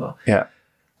my number. Yeah.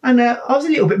 And I was a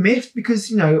little bit miffed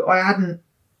because, I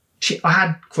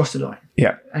had crossed the line.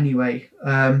 Yeah. Anyway,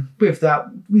 with that,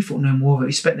 we thought no more of it.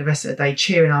 We spent the rest of the day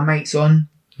cheering our mates on.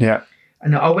 Yeah.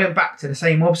 And I went back to the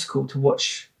same obstacle to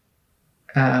watch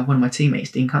one of my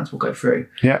teammates, Dean Constable, go through.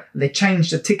 Yeah. And they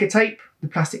changed the ticker tape, the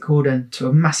plastic cordon, to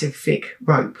a massive thick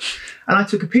rope. And I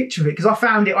took a picture of it because I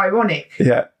found it ironic.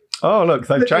 Yeah. Oh, look,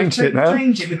 they've changed it now. They've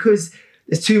changed it because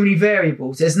there's too many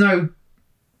variables. There's no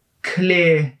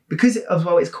clear... Because, as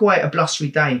well, it's quite a blustery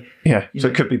day. Yeah, so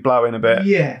it could be blowing a bit.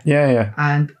 Yeah. Yeah, yeah.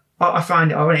 And I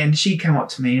found it, I went in, and she came up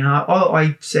to me, and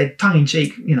I said, tongue in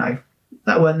cheek,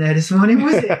 that wasn't there this morning,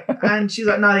 was it? And she's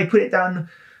like, no, they put it down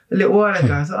a little while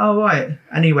ago. I was like, oh, right.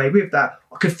 Anyway, with that,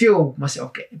 I could feel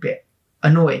myself getting a bit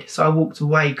annoyed. So I walked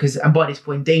away and by this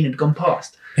point, Dean had gone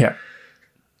past. Yeah.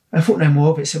 I thought no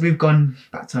more of it. So we've gone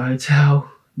back to the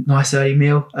hotel, nice early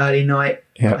meal, early night,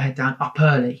 got head down, up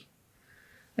early.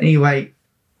 Anyway,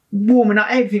 warming up,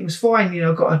 everything was fine.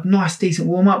 Got a nice, decent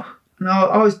warm up. And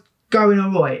I was going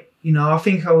all right. I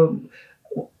think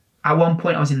at one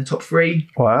point I was in the top 3.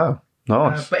 Wow.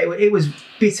 Nice. But it was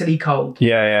bitterly cold.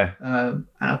 Yeah. And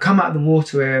I come out of the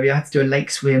water area, I had to do a lake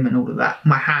swim and all of that.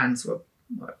 My hands were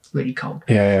really cold.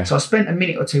 Yeah. So I spent a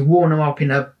minute or two warming them up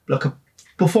in a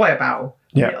fire battle.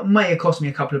 Yeah. It may have cost me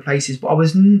a couple of places, but I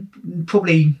was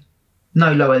probably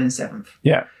no lower than 7th.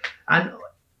 Yeah. And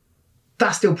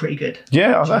that's still pretty good.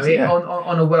 Yeah.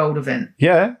 On a world event.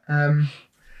 Yeah.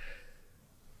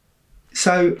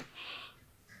 So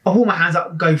I warm my hands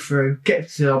up, go through, get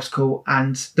to the obstacle,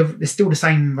 and there's still the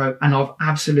same rope, and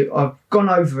I've gone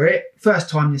over it, first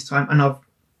time this time, and I've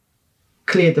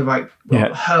cleared the rope.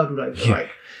 I've hurdled over the rope.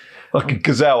 Like a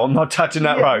gazelle, I'm not touching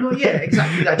that rope. Well,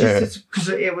 exactly that. Just because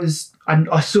it was, and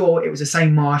I saw it was the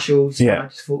same marshals. Yeah. And I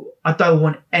just thought, I don't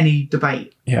want any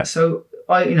debate. Yeah. So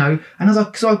and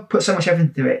because I put so much effort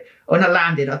into it, when I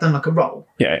landed, I'd done like a roll.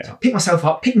 Yeah. So I picked myself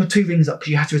up, picked my 2 rings up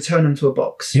because you had to return them to a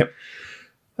box. Yep.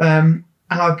 And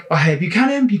I hear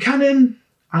Buchanan,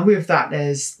 and with that,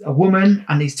 there's a woman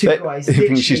and these 2 guys. I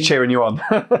think she's cheering you on.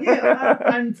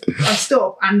 And I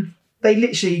stop, and they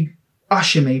literally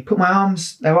usher me, put their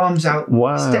arms out,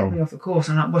 step me off the course,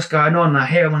 and I'm like, what's going on? And I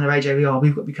hear them on the radio,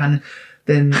 we've got Buchanan.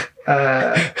 Then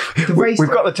the race. We've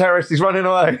got the terrorist, he's running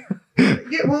away.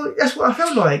 Yeah, well, that's what I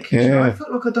felt like. Yeah. I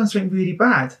felt like I'd done something really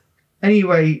bad.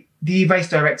 Anyway, the race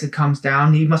director comes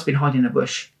down. He must have been hiding in a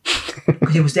bush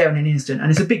because he was there in an instant, and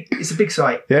it's a big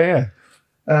site. Yeah.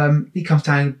 He comes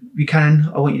down,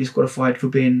 Buchanan, I want you disqualified for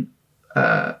being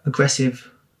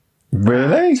aggressive.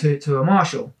 Really? To a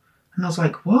marshal. And I was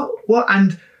like, what?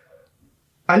 And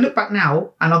I look back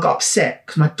now, and I got upset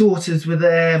because my daughters were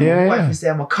there, my wife was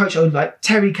there, my coach. I was like,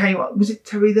 Terry came up. Was it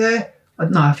Terry there?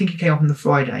 No, I think he came up on the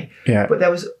Friday. Yeah. But there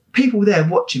was people there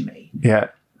watching me. Yeah.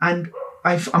 And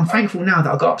I'm thankful now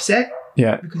that I got upset.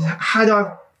 Yeah. Because had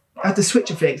I had the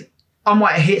switcher flicked, I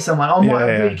might have hit someone. I might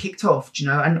have really kicked off,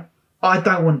 and I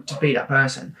don't want to be that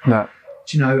person. No.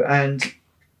 And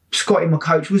Scotty, my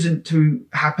coach, wasn't too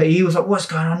happy. He was like, what's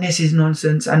going on? This is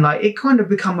nonsense. And it kind of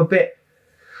become a bit,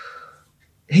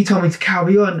 he told me to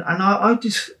carry on. And I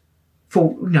just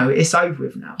thought, it's over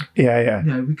with now. Yeah.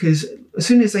 Because as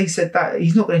soon as they said that,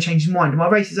 he's not going to change his mind. My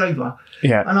race is over.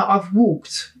 Yeah. And I've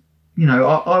walked,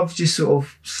 I've just sort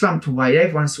of slumped away.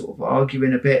 Everyone's sort of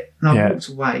arguing a bit. And I've walked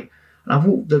away. And I've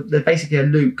walked, basically a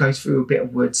loop goes through a bit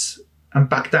of woods and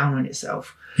back down on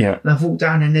itself. Yeah. And I've walked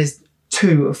down, and there's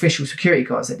 2 official security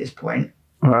guards at this point.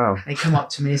 Wow. They come up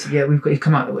to me and they said, we've got you to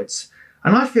come out of the woods.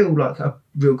 And I feel like a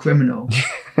real criminal.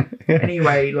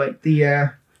 Anyway,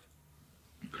 the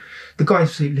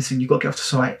guys say, listen, you've got to get off the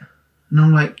site. And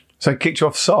I'm like... So kicked you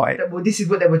off site? Well, this is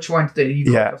what they were trying to do. You've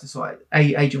got to get off the site.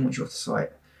 Agent wants you off the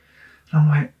site. And I'm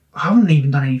like, I haven't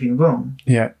even done anything wrong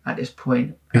at this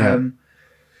point. Yeah.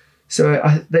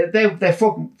 So they're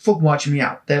fog marching me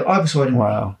out. They're either side of me.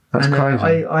 Wow, that's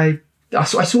crazy. I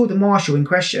saw the marshal in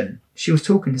question. She was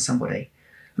talking to somebody.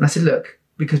 And I said, look,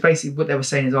 because basically what they were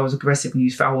saying is I was aggressive and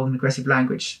used foul and aggressive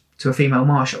language to a female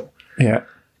marshal. Yeah.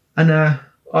 And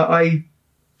I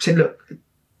said, look,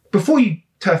 before you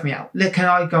turf me out, can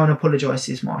I go and apologise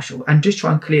to this marshal and just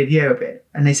try and clear the air a bit?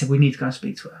 And they said, we need to go and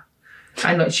speak to her.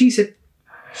 And she said,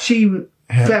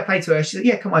 fair play to her. She said,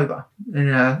 yeah, come over.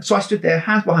 And so I stood there,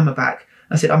 hands behind my back.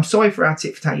 I said, I'm sorry for our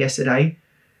tit for tat yesterday.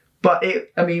 But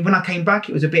when I came back,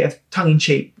 it was a bit of tongue in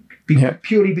cheek,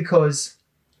 purely because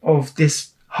of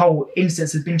this whole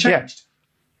instance has been changed.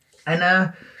 Yeah.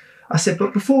 And I said,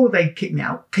 but before they kick me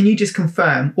out, can you just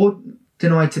confirm or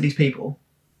deny to these people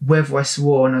whether I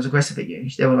swore and I was aggressive at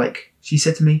you? They were like, she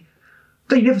said to me,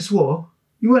 no, you never swore.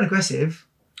 You weren't aggressive.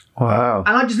 Wow.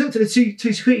 And I just looked at the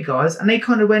two security guards, and they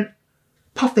kind of went,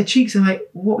 puffed their cheeks and like,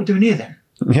 what are we doing here then?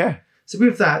 Yeah. So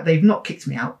with that, they've not kicked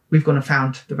me out. We've gone and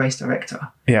found the race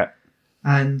director. Yeah.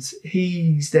 And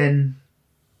he's then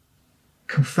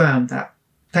confirmed that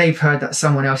they've heard that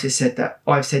someone else has said that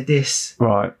I've said this.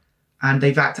 Right. And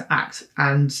they've had to act.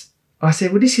 And I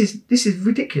said, well, this is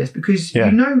ridiculous because I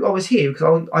was here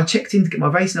because I checked in to get my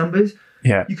race numbers.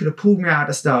 Yeah. You could have pulled me out at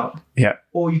the start. Yeah.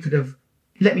 Or you could have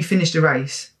let me finish the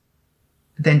race,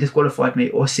 then disqualified me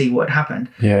or see what had happened.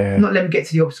 Yeah. Not let me get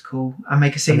to the obstacle and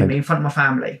make a scene of me in front of my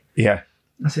family. Yeah.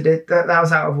 I said, that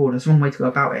was out of order. It's the wrong way to go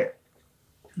about it.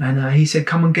 And he said,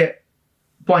 come and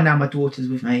by now my daughter's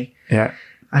with me. Yeah.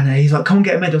 And he's like, come and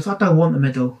get a medal. So I don't want the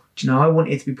medal. Do you know, I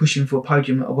wanted to be pushing for a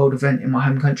podium at a world event in my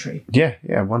home country. Yeah,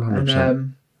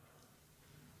 100%.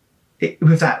 And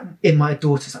with that, in my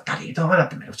daughter's like, Daddy, I love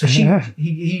the medal. So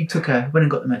he took her, went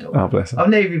and got the medal. Oh, bless her. I've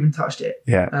never even touched it.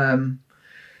 Yeah.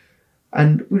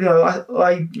 And you know,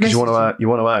 I because you want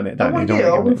to earn it, don't you?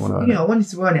 I wanted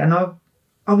to earn it, and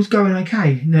I was going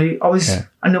okay. You know, I was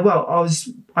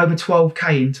over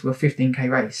 12k into a 15k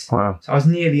race. Wow. So I was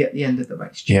nearly at the end of the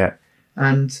race. Yeah.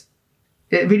 And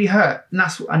it really hurt,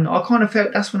 and I kind of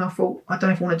felt that's when I thought I don't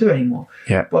know if I want to do it anymore.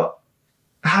 Yeah. But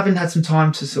having had some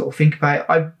time to sort of think about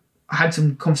it, I had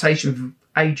some conversation with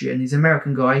Adrian. He's an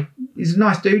American guy. He's a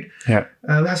nice dude. Yeah.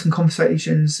 We had some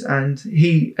conversations, and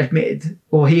he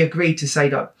agreed to say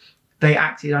that they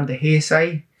acted under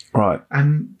hearsay. Right.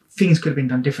 And things could have been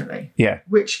done differently. Yeah.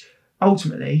 Which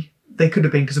ultimately they could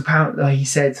have been, because apparently he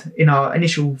said in our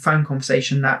initial phone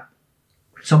conversation that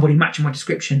somebody matching my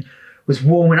description was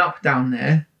warming up down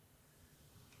there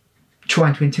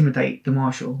trying to intimidate the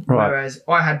marshal. Right. Whereas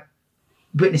I had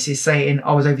witnesses saying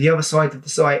I was over the other side of the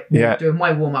site doing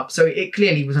my warm-up. So it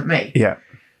clearly wasn't me. Yeah.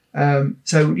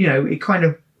 So, you know, it kind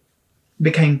of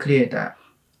became clear that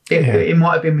it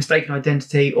might have been mistaken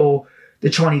identity, or the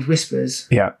Chinese whispers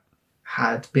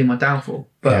had been my downfall.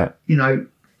 But, you know,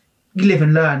 you live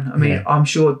and learn. I mean, I'm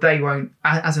sure they won't,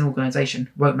 as an organisation,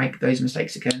 won't make those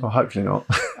mistakes again. Well, hopefully not.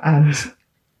 And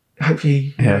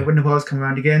hopefully, you know, when the world's come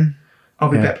around again, I'll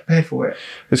be better prepared for it.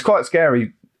 It's quite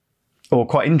scary, or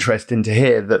quite interesting to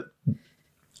hear that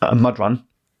a mud run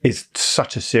is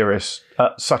such a serious,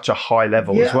 such a high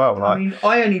level as well. Like, I mean,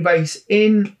 I only race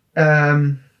in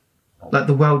like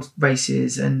the world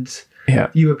races and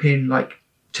European like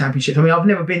championships. I mean, I've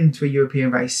never been to a European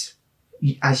race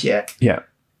as yet. Yeah.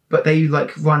 But they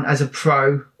like run as a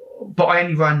pro, but I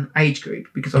only run age group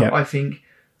because I think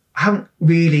I haven't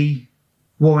really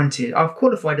warranted. I've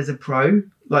qualified as a pro,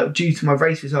 like due to my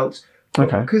race results.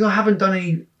 Okay. Because I haven't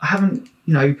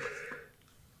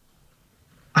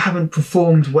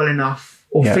performed well enough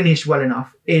or finished well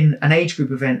enough in an age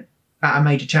group event at a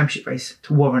major championship race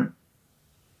to warrant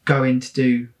going to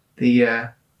do the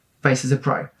race as a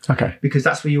pro. Okay. Because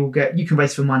that's where you can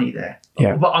race for money there.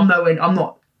 Yeah. But I'm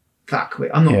not that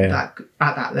quick. I'm not that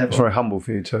at that level. It's very humble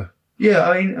for you to. Yeah,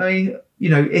 I mean, you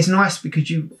know, it's nice because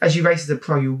as you race as a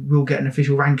pro, you will get an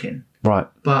official ranking. Right.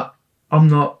 But I'm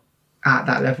not at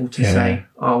that level to say,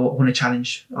 I want to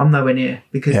challenge. I'm nowhere near,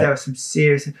 because there are some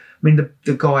serious. I mean,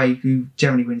 the guy who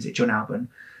generally wins it, John Albon,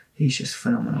 he's just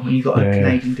phenomenal. And you've got a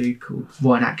Canadian dude called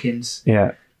Ryan Atkins.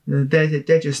 Yeah. They're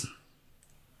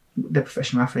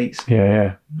professional athletes.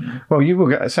 Yeah. Well, you will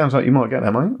get. It sounds like you might get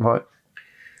there, mate. Right.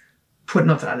 Put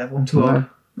not to that level. I'm too old.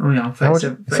 Oh yeah, I'm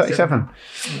 37. 37.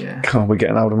 Yeah. God, we're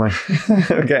getting older, mate.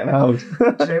 We're getting old.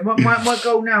 You know, my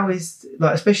goal now is,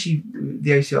 like, especially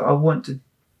the OCR, I want to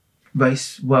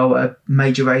race well at a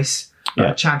major race,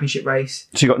 a championship race.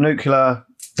 So you got Nuclear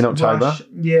in October.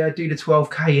 Do the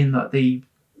 12k in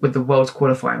with the world's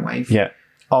qualifying wave. Yeah,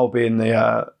 I'll be in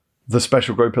the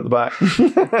special group at the back,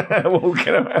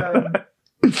 walking around.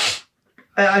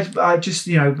 I just,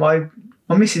 you know,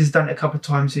 my missus has done it a couple of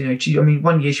times. You know,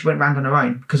 one year she went round on her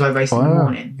own because I raced in the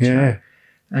morning. Yeah,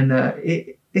 and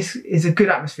it's a good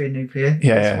atmosphere in Nuclear.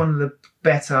 Yeah, it's one of the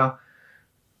better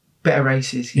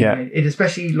races. You know? It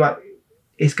especially, like,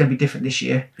 it's going to be different this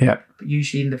year. Yeah, but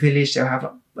usually in the village they'll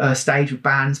have a stage with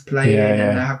bands playing,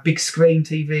 and they'll have big screen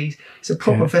TVs. It's a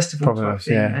proper festival type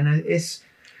thing, and it's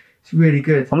really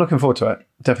good. I'm looking forward to it.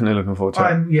 Definitely looking forward to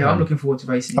it. I'm looking forward to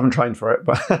racing. I haven't trained for it,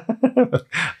 but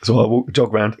that's why I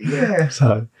jog around. Yeah.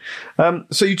 So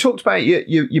you talked about your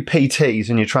PTs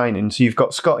and your training. So you've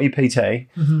got Scotty PT.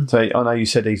 Mm-hmm. So I know you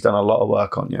said he's done a lot of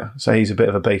work on you. So he's a bit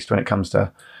of a beast when it comes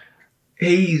to.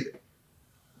 He's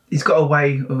got a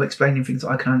way of explaining things that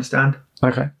I can understand.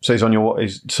 Okay, so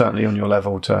he's certainly on your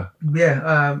level to.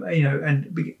 Yeah, you know,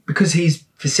 and because he's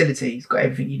facility, he's got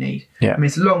everything you need. Yeah, I mean,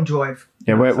 it's a long drive.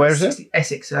 Yeah, where is it?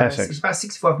 Essex. It's about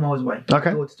 65 miles away.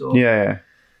 Okay. Door to door. Yeah.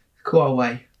 Quite a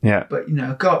way. Yeah. But, you know,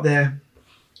 I go up there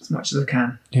as much as I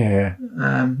can. Yeah.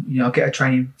 You know, I get a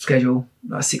training schedule,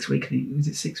 like 6 weekly. Is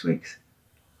it 6 weeks?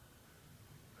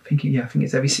 I think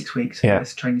it's every 6 weeks. Yeah.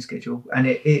 It's a training schedule, and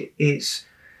it's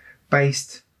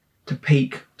based to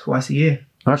peak twice a year.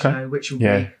 Okay. Which will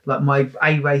be like my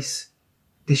A race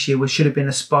this year should have been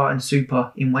a Spartan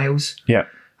Super in Wales. Yeah.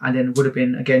 And then would have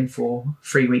been again for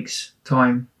 3 weeks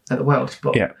time at the Worlds,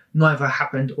 but neither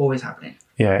happened or is happening.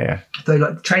 Yeah. So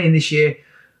like training this year,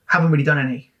 haven't really done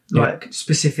any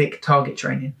specific target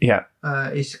training. Yeah.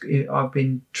 I've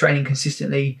been training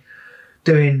consistently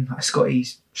doing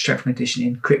Scotty's strength and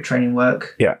conditioning, grip training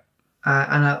work. Yeah.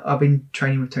 And I've been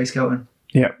training with Terry Skelton.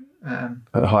 Yeah. At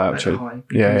the high altitude.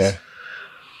 Yeah.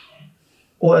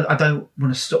 Or I don't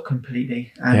want to stop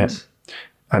completely. And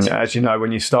as you know,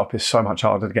 when you stop, it's so much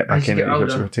harder to get back in. It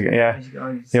gets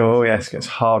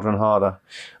harder and harder.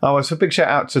 Oh, well, so a big shout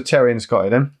out to Terry and Scotty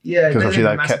then. Yeah, because obviously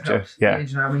they've kept you. Yeah.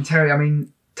 You know,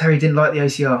 Terry didn't like the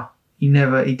OCR. He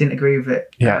didn't agree with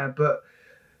it. Yeah. But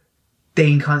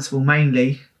Dean Constable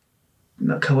mainly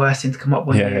coerced him to come up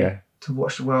one year to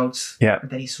watch the Worlds. Yeah. And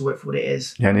then he saw it for what it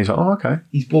is. Yeah, and he's like, oh, okay.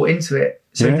 He's bought into it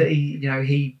so that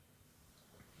he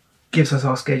gives us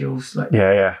our schedules now.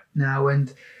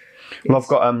 And well, I've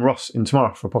got Ross in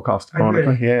tomorrow for a podcast.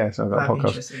 Really? Yeah, so I've got a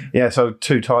podcast. Yeah, so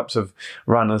 2 types of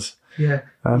runners. Yeah,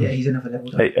 he's another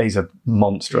level. He's a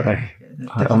monster.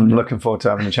 I'm looking forward to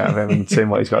having a chat with him and seeing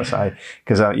what he's got to say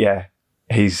because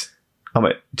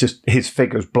just his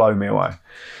figures blow me away.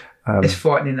 It's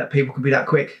frightening that people can be that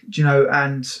quick, do you know?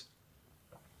 And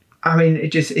I mean,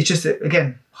 it's just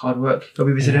again hard work. Got to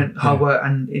be resilient, hard work,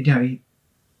 and he's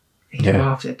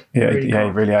grafted. Yeah, he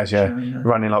really has. Yeah,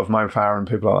 running a lot of Mo Farah and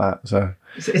people like that. So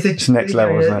it's next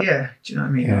level, isn't it? Yeah, do you know what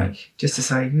I mean? Yeah. Like just to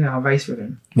say, I race with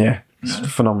him. Yeah, it's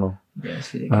phenomenal. Yeah,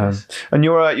 it's ridiculous. And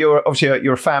you're obviously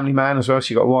a family man as well.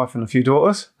 So you got a wife and a few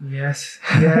daughters. Yes,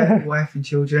 wife and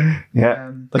children.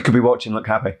 Yeah, they could be watching. Look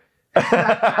happy.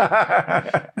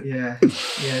 yeah.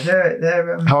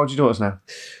 They're how old are your daughters now?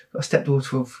 Got a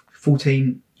stepdaughter of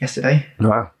 14 yesterday.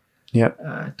 Wow.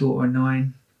 Yeah. Daughter of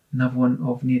 9. Another one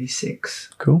of nearly 6.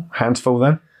 Cool. Hands full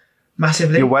then?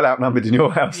 Massively. You're well outnumbered in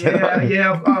your house.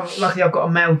 Yeah. Luckily, I've got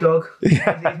a male dog.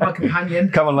 Yeah. He's my companion.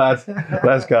 Come on, lad.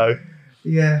 Let's go.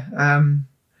 Yeah.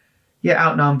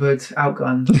 Outnumbered,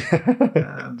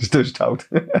 outgunned. Just as told.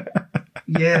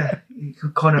 Yeah.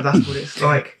 Kind of that's what it's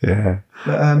like. Yeah.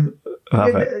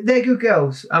 But they're good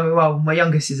girls. I mean, well, my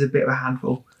youngest is a bit of a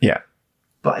handful. Yeah.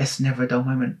 But it's never a dull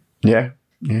moment. Yeah.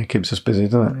 Yeah, it keeps us busy,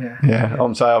 doesn't it? Yeah.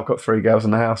 I'm saying I've got 3 girls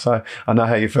in the house, so I know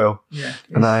how you feel. Yeah.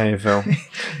 I know how you feel.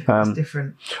 It's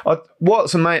different.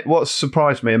 What's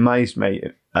surprised me, amazed me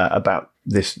about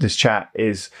this chat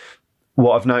is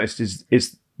what I've noticed is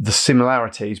the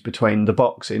similarities between the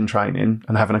boxing training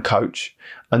and having a coach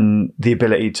and the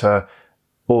ability to,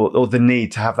 or the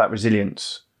need to have that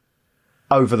resilience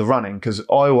over the running. Because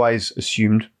I always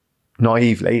assumed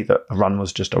naively that a run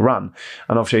was just a run.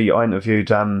 And obviously I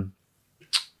interviewed, oh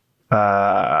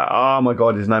my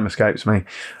God, his name escapes me.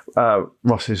 One of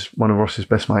Ross's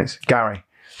best mates, Gary.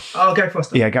 Oh, Gary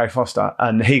Foster. Yeah, Gary Foster.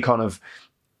 And he kind of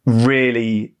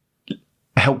really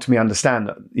helped me understand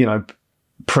that,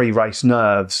 pre-race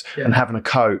nerves and having a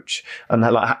coach and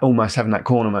that, like almost having that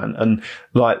cornerman and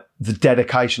like the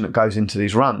dedication that goes into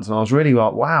these runs. And I was really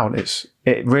like, wow, it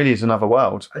really is another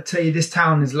world. I tell you, this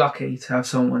town is lucky to have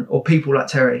someone or people like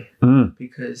Terry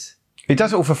because he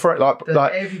does it all for free.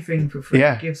 Like everything for free.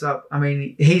 Yeah. He gives up. I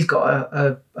mean, he's got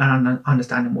an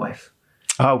understanding wife.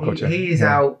 Oh, gotcha. He is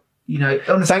out.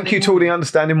 Thank you to all the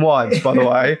understanding wives, by the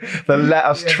way, that let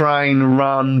us train,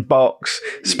 run, box,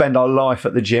 spend our life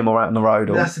at the gym or out on the road.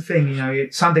 That's the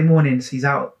thing, Sunday mornings he's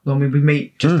out. When we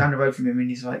meet just down the road from him, and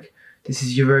he's like, "This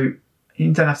is your route.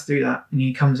 You don't have to do that." And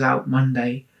he comes out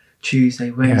Monday,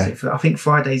 Tuesday, Wednesday. I think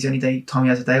Friday's the only time he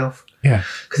has a day off. Yeah,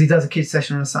 because he does a kids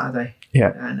session on a Saturday.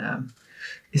 Yeah, and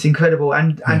it's incredible.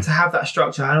 And to have that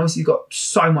structure, and obviously he's got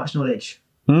so much knowledge,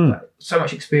 so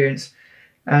much experience.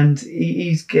 And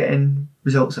he's getting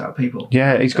results out of people.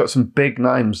 Yeah, he's got some big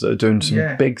names that are doing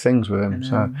some big things with him. And,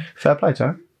 so fair play to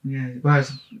him. Yeah, well,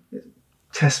 it's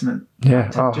testament.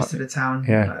 Just to the town.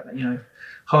 Yeah,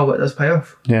 hard work does pay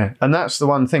off. Yeah, and that's the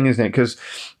one thing, isn't it? Because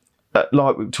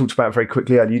like we talked about very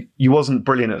quickly earlier, you wasn't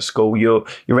brilliant at school. Your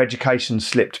education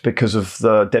slipped because of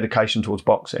the dedication towards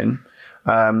boxing.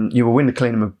 You were window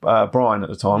cleaning with Brian at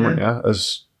the time, weren't you?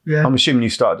 I'm assuming you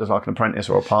started as like an apprentice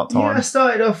or a part-time. Yeah, I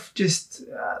started off just,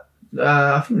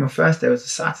 I think my first day was a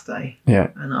Saturday. Yeah.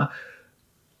 And it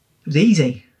was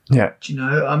easy. Yeah. Do you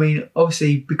know? I mean,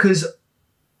 obviously, because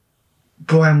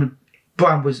Brian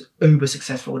was uber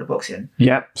successful with the boxing.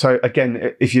 Yeah. So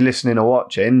again, if you're listening or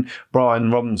watching,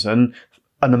 Brian Robinson,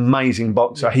 an amazing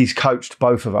boxer. Yeah. He's coached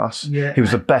both of us. Yeah. He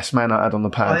was the best man I had on the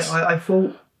pads. I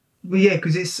thought, well, yeah,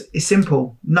 because it's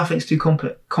simple. Nothing's too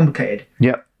complicated.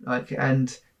 Yeah.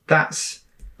 And that's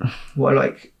what I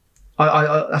like.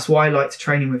 I that's why I liked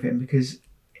training with him, because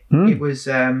it was.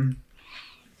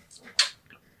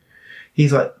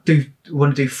 He's like,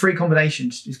 want to do 3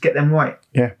 combinations, just get them right.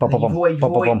 Yeah,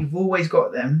 you've always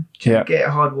got them to get it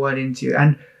hardwired into you.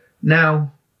 And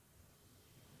now,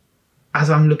 as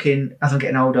I'm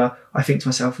getting older, I think to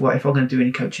myself, well, if I'm going to do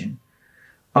any coaching,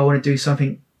 I want to do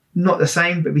something not the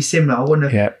same, but be similar. I want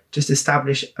to just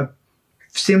establish a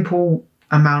simple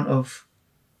amount of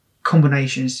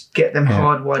combinations, get them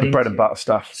hardwired into bread and butter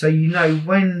stuff. So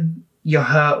when you're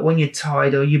hurt, when you're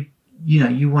tired, or you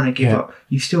want to give up,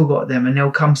 you've still got them, and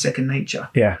they'll come second nature.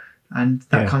 Yeah. And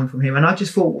that comes from him. And I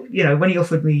just thought, when he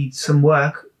offered me some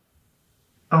work,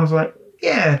 I was like,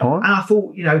 yeah. Oh. And I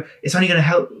thought, it's only going to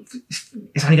help.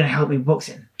 It's only going to help me with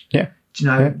boxing. Yeah.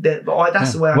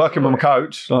 That's the way. Working with my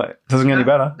coach doesn't get any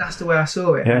better. That's the way I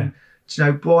saw it. Yeah.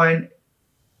 And, Brian,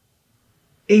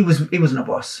 he wasn't a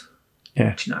boss.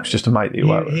 Yeah. It's just a mate that you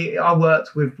work with. I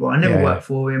worked with Brian. I never worked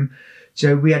for him.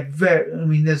 So we had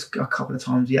there's a couple of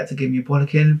times he had to give me a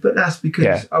bollocking, but that's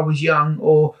because I was young,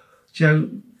 or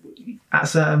at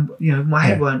certain, my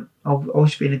head weren't. I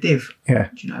was just being a div. Yeah.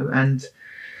 And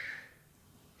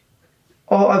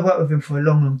I worked with him for a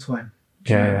long, long time.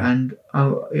 And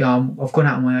I've gone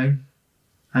out on my own,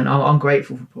 and I'm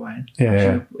grateful for Brian.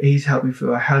 Yeah. He's helped me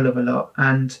through a hell of a lot,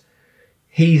 and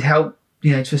he's helped,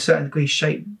 to a certain degree,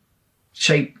 shape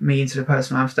me into the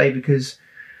person I am today, because,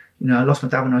 I lost my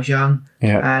dad when I was young,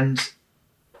 and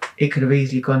it could have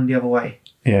easily gone the other way.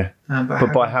 Yeah.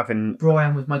 But by having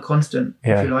Brian was my constant,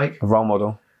 if you like, a role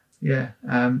model. Yeah.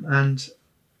 And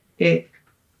it's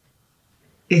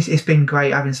been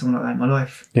great having someone like that in my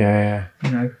life. Yeah.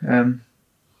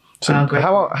 So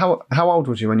how old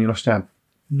was you when you lost Dad?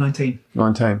 19.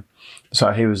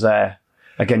 So he was there.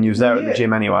 Again, you was there at the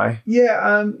gym anyway.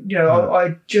 Yeah.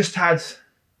 I just had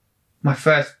my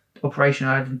first operation.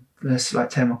 I had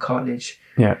tear my cartilage.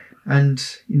 Yeah. And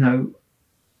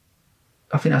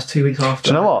I think that's 2 weeks after.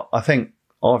 Do you know what? I think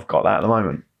I've got that at the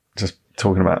moment. Just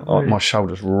talking about my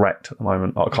shoulder's wrecked at the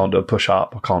moment. I can't do a push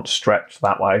up. I can't stretch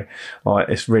that way.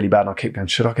 It's really bad. And I keep going,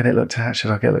 should I get it looked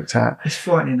at? It's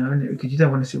frightening though, isn't it? Because you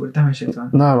don't want to see what the damage they've done.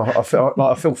 No, I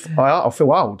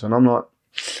feel old, and I'm like,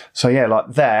 so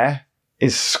there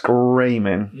is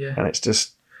screaming, and it's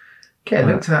just get it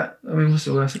looked at. What's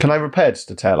the worst? Can they repair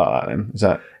just a tear like that? Then is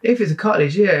that if it's a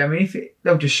cartilage? Yeah,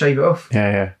 they'll just shave it off.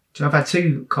 Yeah. I've had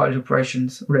 2 cartilage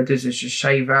operations. All it does is just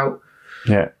shave out.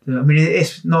 Yeah.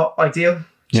 It's not ideal.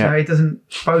 It doesn't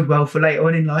bode well for later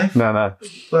on in life. No.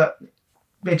 But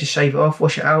they just shave it off,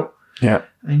 wash it out. Yeah.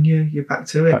 And you're back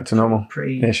to it. Back to normal.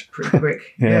 Pretty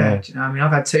quick. Yeah.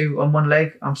 I've had 2 on one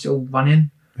leg. I'm still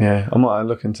running. Yeah. I might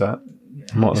look into that.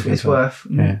 Yeah. It's worth.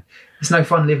 Yeah. It's no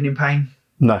fun living in pain.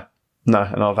 No. And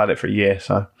I've had it for a year,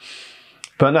 so.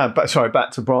 But no,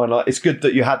 back to Brian. It's good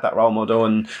that you had that role model,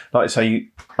 and like I say,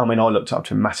 I looked up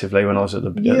to him massively when I was at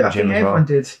the gym as well. Everyone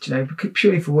did,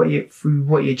 purely for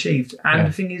what he achieved. And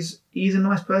the thing is, he's a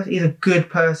nice person. He's a good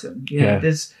person.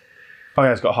 He's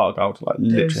got heart gold,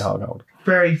 literally heart gold.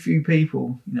 Very few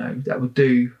people, that would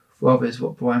do for others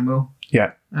what Brian will.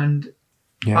 Yeah. And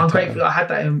I'm grateful I've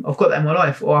got that in my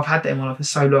life, or I've had that in my life for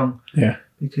so long. Yeah.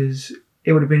 Because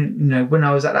it would have been, when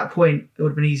I was at that point, it would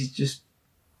have been easy to just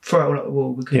throw it all at the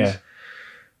wall, because I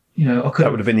could.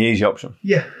 That would have been the easy option.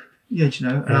 Yeah. He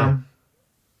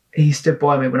stood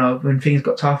by me when things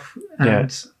got tough,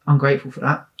 and I'm grateful for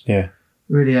that. Yeah.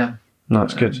 Really am. No,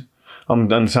 it's good. I'm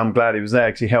glad he was there,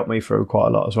 because he helped me through quite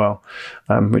a lot as well,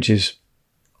 which is,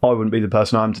 I wouldn't be the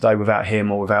person I am today without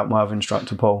him or without my other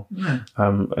instructor Paul,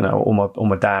 or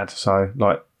my dad. So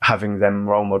having them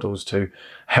role models to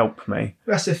help me.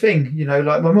 That's the thing,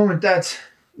 my mum and dad,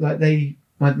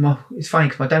 it's funny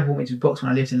because my dad wanted me to box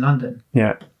when I lived in London.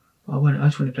 Yeah. I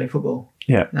just wanted to play football.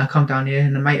 Yeah. And I come down here,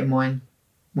 and a mate of mine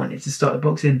wanted to start the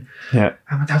boxing. Yeah.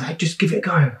 And my dad was like, just give it a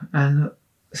go. And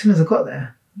as soon as I got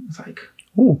there, I was like,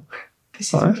 ooh,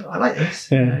 I like this.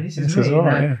 Yeah. This is all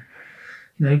right.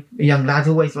 A young lad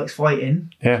always likes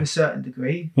fighting to a certain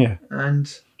degree. Yeah.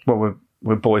 And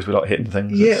we're boys, we like hitting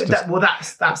things. Yeah.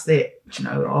 That's it.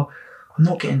 I'm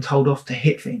not getting told off to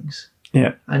hit things.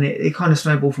 Yeah. And it kind of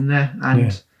snowballed from there.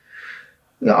 And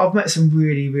I've met some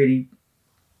really, really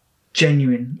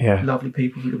genuine, lovely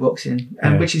people through the boxing.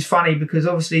 And which is funny, because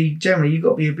obviously, generally, you've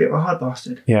got to be a bit of a hard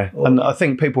bastard. Yeah. And I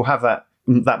think people have that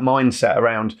mindset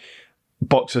around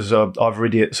boxers are either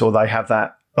idiots, or they have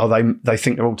that, or they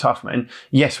think they're all tough men.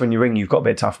 Yes, when you ring, you've got to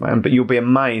be a tough man, but you'll be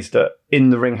amazed at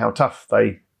in the ring how tough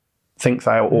they think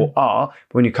they are.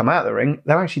 But when you come out of the ring,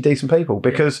 they're actually decent people,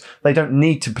 because they don't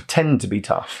need to pretend to be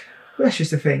tough. That's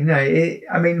just the thing. No,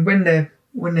 when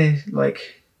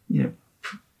they're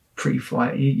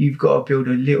pre-fight, you've got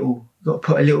to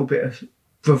put a little bit of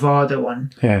bravado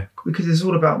on. Yeah. Because it's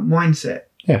all about mindset.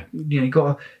 Yeah. You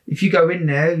got to, if you go in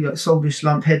there, you're shoulder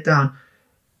slumped, head down,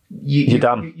 you're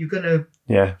done. You're gonna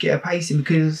get a pacing,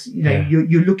 because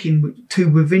you're looking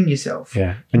to within yourself.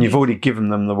 Yeah. And you've already given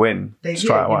them the win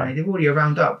straight away. They've already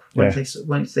wound up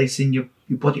once they've seen your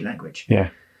body language. Yeah.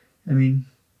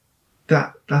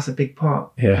 that's a big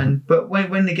part. Yeah. But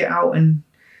when they get out and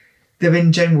they're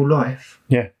in general life,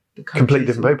 the completely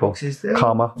different people,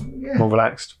 calmer, more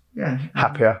relaxed,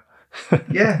 happier.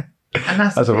 Yeah, and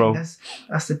that's the thing.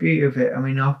 That's the beauty of it. I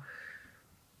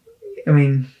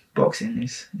mean, boxing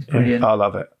is brilliant. Yeah, I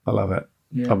love it.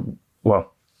 Yeah.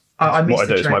 I miss what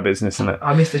I do is my business, isn't it?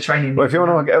 I miss the training. Well, if you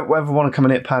ever want to come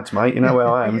and hit pads, mate, you know where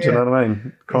I am. Do you know what I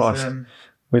mean? Christ,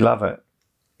 we love it.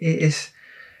 It's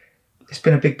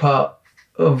been a big part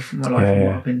of my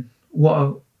life and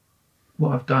what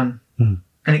I've done, and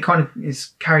it kind of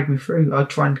is carried me through. I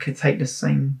try and take the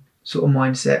same sort of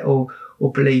mindset or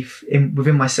belief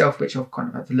within myself, which I've kind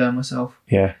of had to learn myself.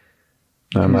 Yeah,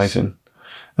 amazing.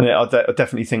 And I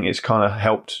definitely think it's kind of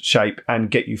helped shape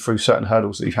and get you through certain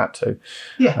hurdles that you've had to,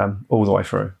 all the way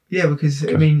through. Yeah, because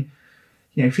I mean,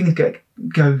 things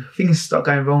things start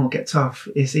going wrong or get tough.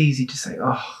 It's easy to say,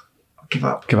 "Oh, I'll give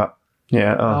up."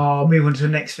 Yeah. I'll move on to the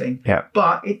next thing. Yeah.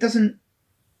 But it doesn't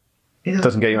get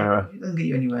you anywhere. It doesn't get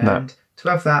you anywhere. No. And to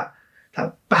have that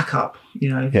backup,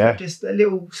 just a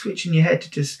little switch in your head to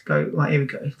just go, right, here we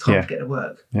go, time to get to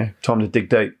work. Yeah, time to dig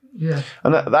deep. Yeah.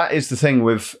 And that is the thing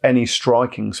with any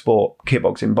striking sport,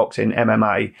 kickboxing, boxing,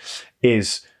 MMA,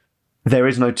 is there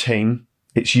is no team.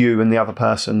 It's you and the other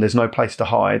person. There's no place to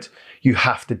hide. You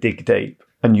have to dig deep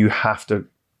and you have to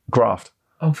graft.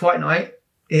 On fight night,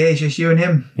 it is just you and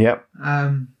him. Yep.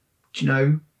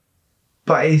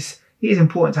 But it is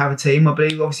important to have a team. I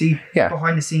believe, obviously,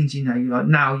 behind the scenes, like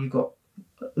now you've got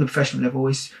the professional level.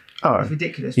 It's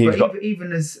ridiculous. But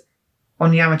even as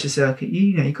on the amateur circuit,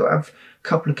 you've got to have a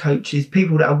couple of coaches,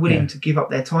 people that are willing to give up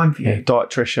their time for you. Yeah,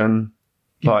 dietitian.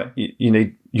 Like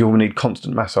you'll need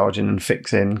constant massaging and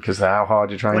fixing because of how hard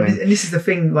you're training. Well, and this is the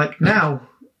thing. Like now,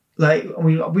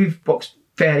 we've boxed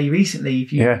fairly recently.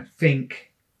 If you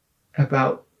think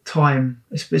about time,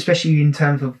 especially in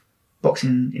terms of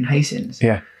boxing in Hastings.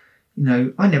 Yeah.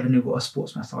 I never knew what a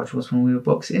sports massage was when we were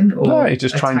boxing. Or no, you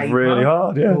just trained really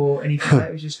hard, or anything like that.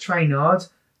 It was just train hard,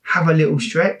 have a little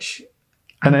stretch,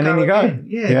 and then in you go. Again.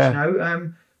 Yeah.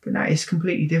 But now it's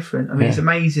completely different. I mean, it's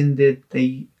amazing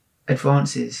the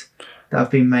advances that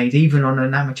have been made, even on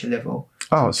an amateur level.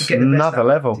 Oh, it's another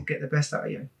level. To get the best out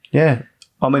of you. Yeah.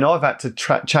 I mean, I've had to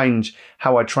change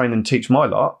how I train and teach my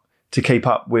lot to keep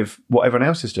up with what everyone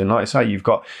else is doing. Like I say, you've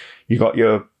got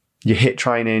your HIIT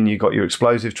training, you've got your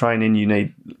explosive training. You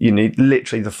need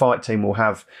literally, the fight team will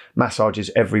have massages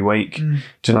every week. Do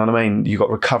you know what I mean? You've got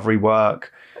recovery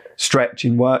work,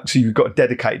 stretching work. So you've got a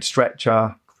dedicated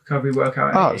stretcher. Recovery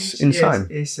workout. Oh, it's insane.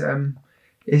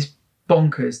 It's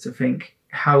bonkers to think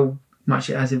how much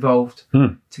it has evolved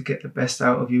to get the best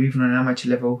out of you, even on an amateur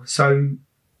level. So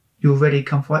you're ready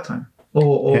come fight time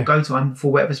or go time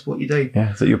for whatever sport you do.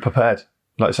 Yeah, that you're prepared.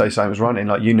 Like say, same as running.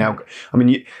 Like you now, I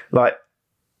mean,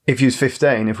 if you was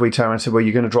 15, if we turned around and said, well,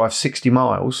 you're going to drive 60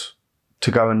 miles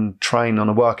to go and train on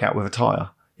a workout with a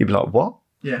tyre, you'd be like, what?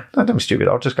 Yeah. No, don't be stupid.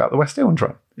 I'll just go up the West Hill and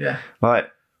train. Yeah. Like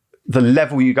the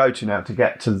level you go to now to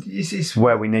get to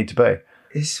where we need to be.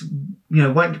 It's,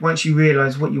 once you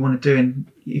realise what you want to do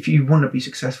and if you want to be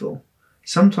successful,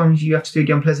 sometimes you have to do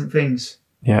the unpleasant things.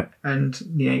 Yeah. And,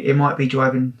 it might be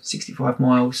driving 65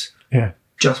 miles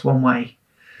just one way.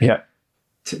 Yeah.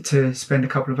 To spend a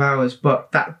couple of hours,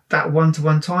 but that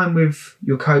one-to-one time with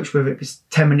your coach, whether it was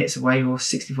 10 minutes away or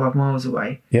 65 miles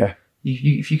away,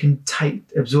 if you can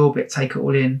absorb it, take it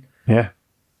all in,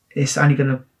 it's only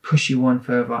going to push you on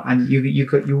further, and you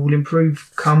will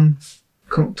improve come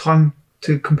time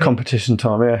to compete. Competition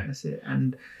time, that's it.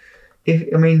 And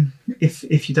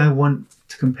if you don't want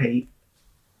to compete,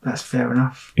 that's fair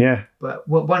enough. Yeah. But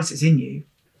once it's in you,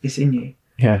 it's in you.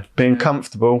 Yeah, being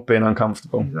comfortable, being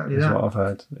uncomfortable. Exactly is that. What I've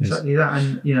heard. Exactly that,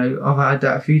 and I've had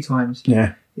that a few times.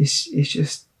 Yeah, it's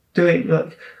just doing.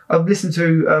 Like I've listened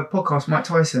to a podcast, Mike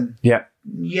Tyson. Yeah,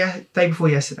 day before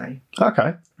yesterday.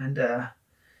 Okay. And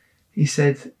he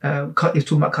said he was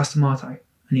talking about Castamarto,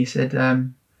 and he said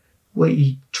what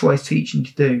he tries teaching you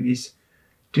to do is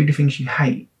do the things you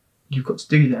hate. You've got to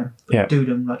do them, but do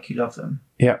them like you love them.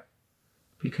 Yeah,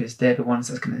 because they're the ones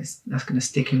that's gonna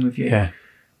stick in with you. Yeah.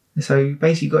 So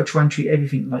basically, you've got to try and treat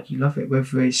everything like you love it,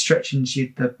 whether it's stretching's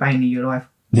the bane of your life.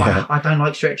 Yeah. I don't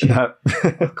like stretching. No.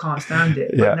 I can't stand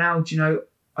it. But now,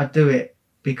 I do it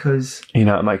because...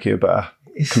 it'll make you a better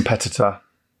competitor.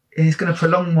 It's going to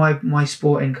prolong my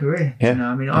sporting career. Yeah.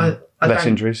 I mean, I less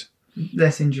injuries.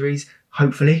 Less injuries,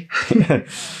 hopefully.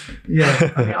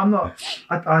 Yeah. I mean,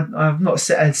 I've not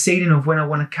set a ceiling of when I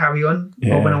want to carry on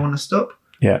or when I want to stop.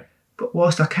 Yeah. But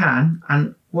whilst I can,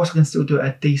 and whilst I can still do it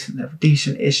at a decent level,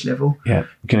 decent-ish level, I'm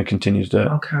going to continue to do it.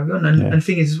 I'll carry on. And the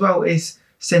thing is, as well, is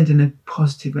sending a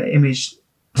positive image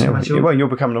Well, you're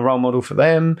becoming a role model for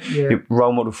them. Yeah. You're a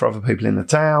role model for other people in the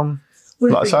town.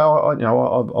 Well, like I say, I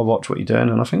watch what you're doing,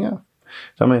 and I think, yeah.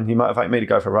 So, I mean, you motivate me to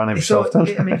go for a run every so often.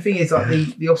 The thing is, like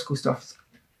the obstacle stuff,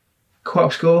 quite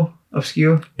obscure.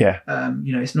 Yeah.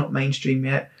 It's not mainstream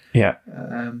yet. Yeah.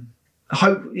 I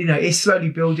hope, it's slowly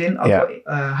building.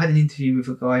 I had an interview with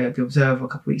a guy at The Observer a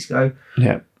couple of weeks ago.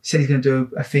 Yeah. Said he's going to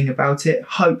do a thing about it.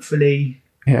 Hopefully,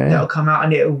 that'll come out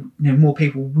and it'll, more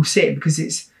people will see it, because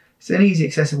it's an easy,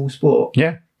 accessible sport.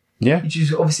 Yeah. Yeah. You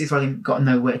just, obviously, it's like got to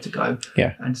know where to go.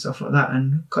 Yeah. And stuff like that.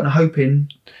 And kind of hoping.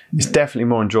 It's definitely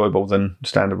more enjoyable than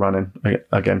standard running.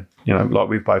 Again, like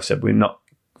we've both said, we're not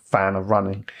a fan of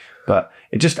running, but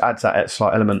it just adds that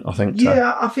slight element, I think.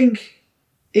 Yeah, I think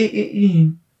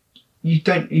you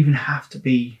don't even have to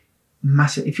be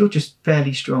massive. If you're just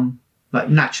fairly strong, like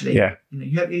naturally,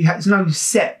 there's no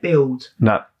set build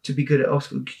to be good at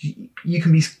obstacles. You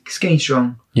can be skinny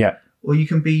strong. Yeah. Or you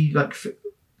can be like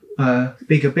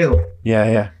bigger build.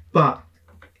 Yeah. But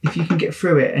if you can get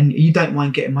through it and you don't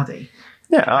mind getting muddy.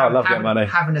 Yeah, I love getting muddy.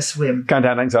 Having a swim. Going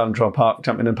down Langs Island Drive Park,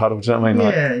 jumping in puddles, do you know what I mean?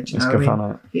 Yeah. It's good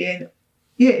fun, isn't it?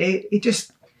 Yeah, it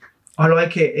just, I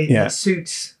like it. It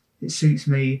suits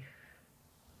me.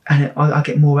 And I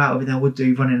get more out of it than I would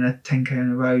do running a 10K on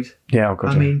the road. Yeah,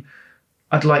 I mean,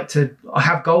 I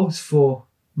have goals for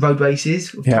road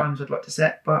races, with times I'd like to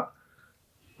set, but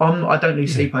I don't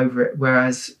lose sleep over it.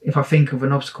 Whereas if I think of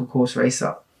an obstacle course race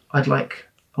up, I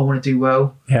want to do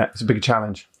well. Yeah, it's a big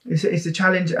challenge. It's a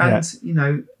challenge,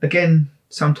 and again,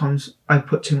 sometimes I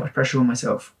put too much pressure on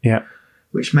myself. Yeah,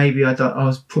 which maybe I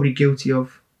was probably guilty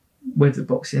of with the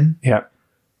boxing. Yeah,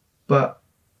 but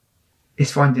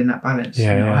it's finding that balance. I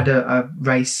had a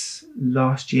race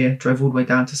last year, drove all the way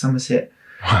down to Somerset,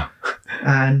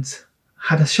 and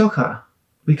had a shocker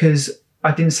because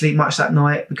I didn't sleep much that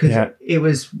night because that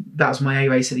was my A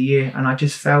race of the year, and I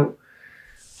just felt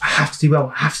I have to do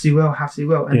well.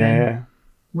 And then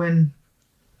when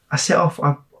I set off,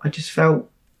 I just felt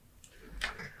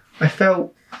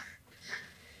lethargic.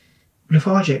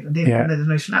 There's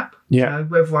no snap. Yeah.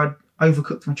 Whether I'd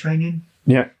overcooked my training.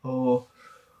 Yeah. Or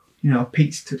I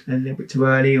peaked a little bit too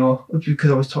early, or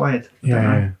because I was tired. I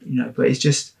don't know. But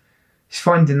it's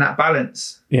finding that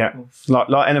balance. Yeah.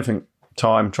 Like anything,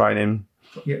 time, training.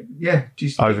 Yeah.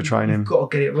 Just overtraining. You've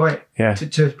got to get it right. Yeah.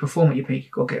 To perform at your peak,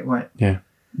 you've got to get it right. Yeah.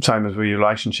 Same as with your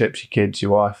relationships, your kids,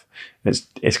 your wife.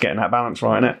 It's getting that balance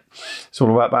right, isn't it? It's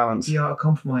all about balance. The art of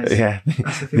compromise. Yeah.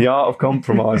 The art of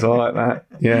compromise. I like that.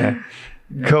 Yeah.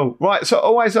 Cool. Right. So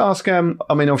always ask,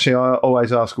 obviously I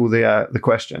always ask all the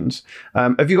questions.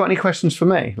 Have you got any questions for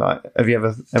me? Like, have you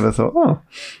ever thought,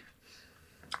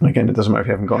 again, it doesn't matter if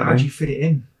you haven't got any. How do you fit it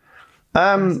in?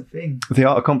 That's the thing. The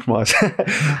art of compromise.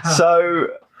 So,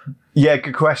 yeah,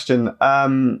 good question. I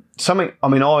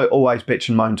always bitch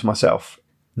and moan to myself.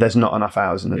 There's not enough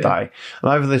hours in the day. And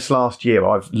over this last year,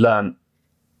 I've learned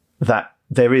that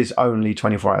there is only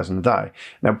 24 hours in the day.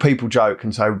 Now, people joke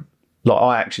and say, like,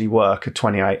 I actually work at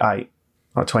 28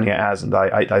 hours a day,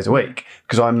 8 days a week,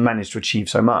 because I managed to achieve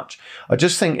so much. I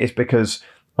just think it's because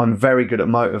I'm very good at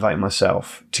motivating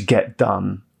myself to get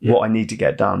done what I need to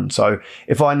get done. So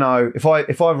if I write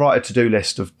a to-do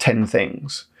list of 10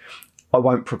 things, I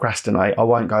won't procrastinate. I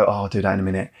won't go, I'll do that in a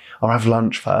minute. I'll have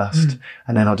lunch first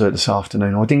and then I'll do it this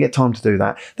afternoon. I didn't get time to do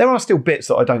that. There are still bits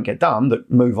that I don't get done that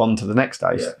move on to the next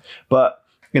day. Yeah. But,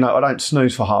 I don't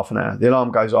snooze for half an hour. The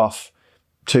alarm goes off,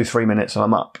 2-3 minutes and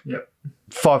I'm up. Yep.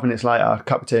 5 minutes later, a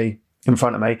cup of tea in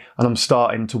front of me and I'm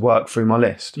starting to work through my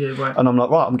list. Yeah, right. And I'm like,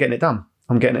 right, I'm getting it done.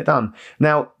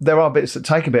 Now, there are bits that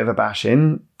take a bit of a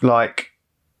bashing. Like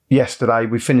yesterday,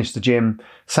 we finished the gym,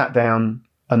 sat down,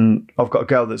 and I've got a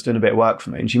girl that's doing a bit of work for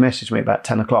me, and she messaged me about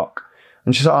 10 o'clock.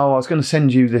 And she's like, I was going to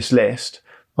send you this list.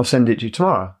 I'll send it to you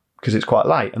tomorrow because it's quite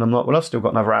late. And I'm like, well, I've still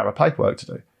got another hour of paperwork to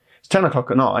do. It's 10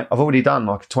 o'clock at night. I've already done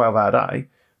like a 12-hour day,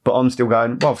 but I'm still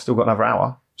going, well, I've still got another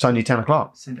hour. It's only 10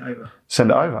 o'clock. Send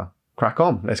it over. Crack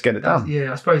on. Let's get it done.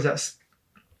 Yeah, I suppose that's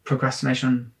procrastination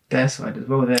on their side as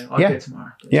well. I'll do it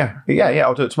tomorrow. Yeah,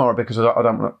 I'll do it tomorrow because I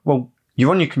don't want to. Well,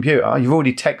 you're on your computer. You've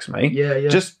already texted me. Yeah.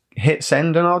 Just hit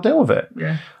send and I'll deal with it.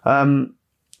 Yeah.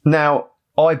 Now,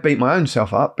 I beat my own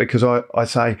self up because I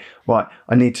say, right,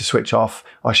 I need to switch off.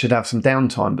 I should have some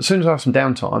downtime. But as soon as I have some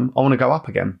downtime, I want to go up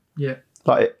again. Yeah.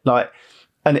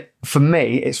 For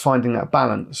me, it's finding that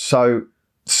balance. So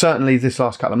certainly this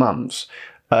last couple of months,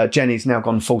 Jenny's now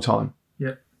gone full time.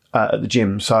 Yeah. At the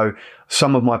gym. So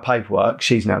some of my paperwork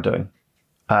she's now doing.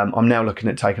 I'm now looking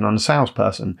at taking on a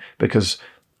salesperson because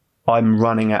I'm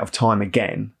running out of time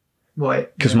again.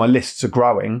 Right. Because my lists are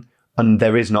growing and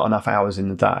there is not enough hours in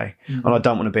the day. Mm-hmm. And I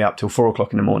don't want to be up till 4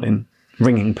 o'clock in the morning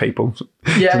ringing people.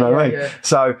 Yeah. Do you know what I mean? Yeah.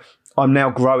 So I'm now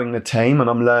growing the team and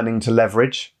I'm learning to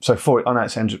leverage. So I know it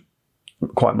sounds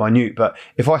quite minute, but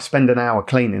if I spend an hour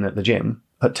cleaning at the gym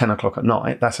at 10 o'clock at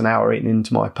night, that's an hour eating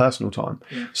into my personal time.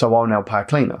 Yeah. So I'll now pay a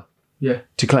cleaner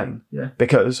to clean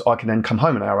because I can then come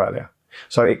home an hour earlier.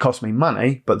 So it costs me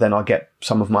money, but then I get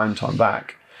some of my own time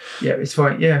back. Yeah, it's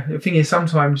fine. Yeah, the thing is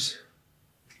sometimes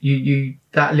you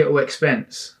that little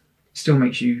expense still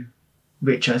makes you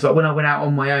richer. It's like when I went out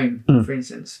on my own, for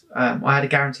instance, I had a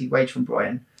guaranteed wage from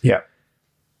Brian. Yeah.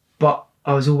 But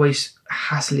I was always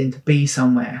hassling to be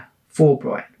somewhere for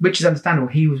Brian, which is understandable.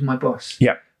 He was my boss.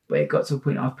 Yeah. But it got to a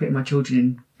point I was putting my children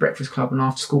in breakfast club and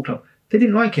after school club. They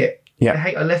didn't like it. Yeah.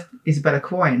 I left Isabella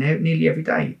crying nearly every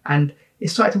day. And it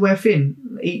started to wear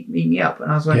thin, eat me up.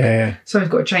 And I was like,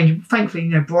 something's got to change.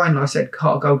 Thankfully, Brian, like I said,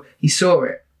 Heart of Gold, he saw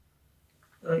it.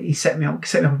 He set me up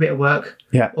a bit of work.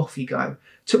 Yeah. Off you go.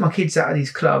 Took my kids out of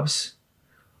these clubs.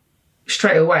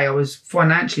 Straight away, I was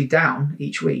financially down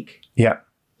each week. Yeah.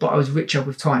 But I was richer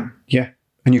with time. Yeah.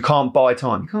 And you can't buy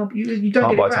time. You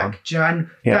don't get it back. And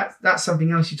that's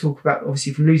something else you talk about,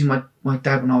 obviously, from losing my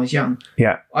dad when I was young.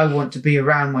 Yeah. I want to be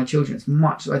around my children as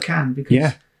much as I can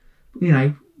because,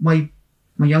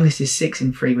 my youngest is 6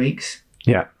 in 3 weeks.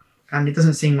 Yeah. And it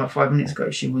doesn't seem like 5 minutes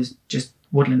ago she was just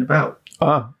waddling about.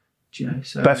 Oh.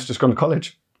 So Beth's just gone to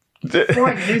college.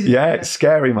 Frightening, isn't it? Yeah, it's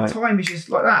scary, mate. Time is just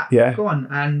like that. Yeah. Gone.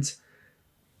 And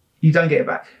you don't get it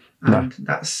back. And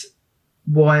that's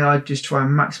why I just try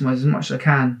and maximise as much as I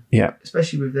can. Yeah.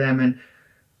 Especially with them and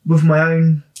with my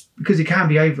own, because it can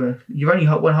be over. You're only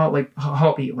one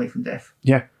heartbeat away from death.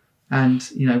 Yeah. And,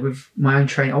 with my own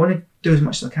training, I want to do as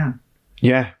much as I can.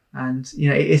 Yeah. And,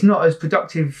 it's not as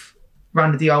productive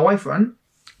around the DIY front,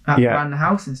 around the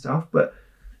house and stuff, but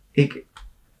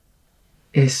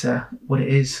it's what it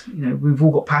is. We've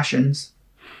all got passions.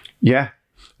 Yeah.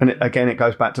 And again, it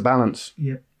goes back to balance.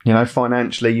 Yeah.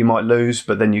 Financially you might lose,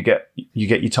 but then you get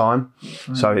your time.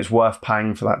 So it's worth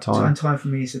paying for that time. Time for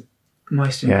me is the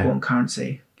most important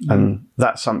currency. And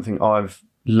that's something I've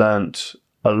learnt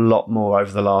a lot more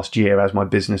over the last year as my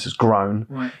business has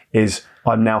grown, is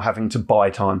I'm now having to buy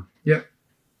time. Yeah.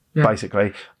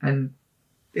 Basically. And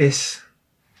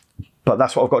but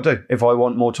that's what I've got to do. If I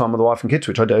want more time with the wife and kids,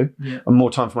 which I do, and more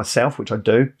time for myself, which I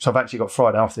do. So I've actually got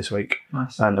Friday off this week.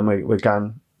 Nice. And then we're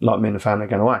going, like me and the family are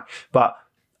going away. But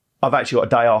I've actually got a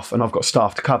day off and I've got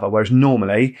staff to cover. Whereas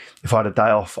normally, if I had a day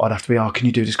off, I'd have to be, can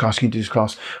you do this class? Can you do this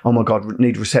class? Oh my God,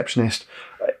 need a receptionist.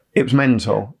 It was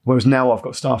mental. Whereas now I've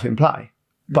got staff in play.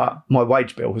 But my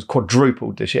wage bill has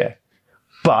quadrupled this year.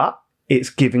 But it's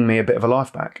giving me a bit of a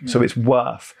life back. Yeah. So it's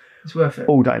worth it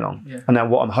all day long. Yeah. And now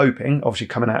what I'm hoping, obviously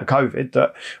coming out of COVID,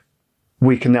 that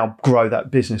we can now grow that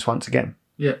business once again.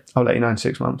 Yeah. I'll let you know in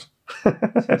 6 months.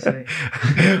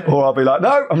 Or I'll be like,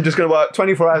 no, I'm just going to work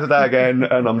 24 hours a day again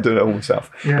and I'm doing it all myself.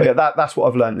 Yeah. But that's what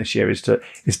I've learned this year is to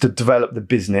develop the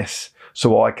business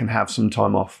so I can have some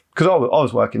time off. Because I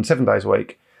was working 7 days a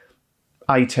week,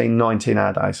 18, 19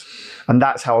 hour days. And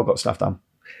that's how I got stuff done.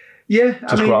 Yeah.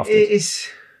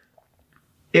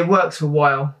 It works for a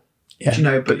while.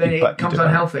 Yeah, but then it becomes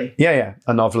unhealthy. Yeah.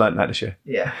 And I've learned that this year.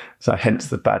 Yeah. So hence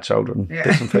the bad shoulder and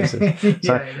bits and pieces.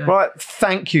 Right,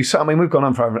 thank you. So, we've gone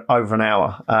on for over an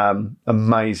hour.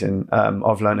 Amazing.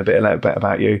 I've learned a little bit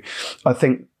about you. I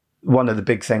think one of the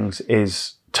big things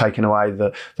is taking away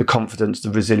the confidence, the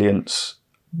resilience,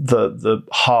 the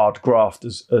hard graft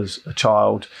as a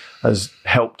child has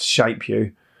helped shape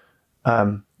you.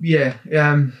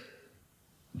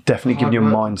 Definitely giving you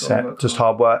a mindset, just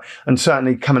hard work. And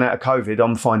certainly coming out of COVID,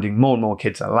 I'm finding more and more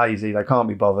kids are lazy, they can't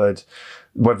be bothered,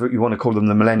 whether you want to call them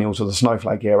the millennials or the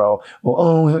snowflake era,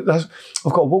 or I've got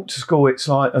to walk to school, it's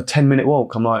like a 10-minute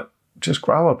walk. I'm like, just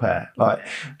grow a pair. Like,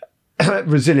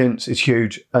 resilience is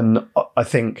huge. And I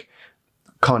think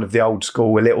kind of the old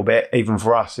school a little bit, even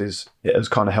for us, it has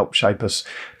kind of helped shape us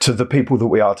to the people that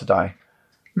we are today.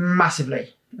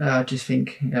 Massively. I just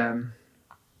think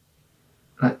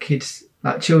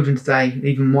like children today,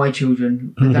 even my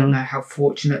children, I don't know how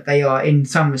fortunate they are in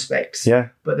some respects,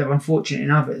 but they're unfortunate in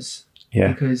others. Yeah.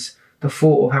 Because the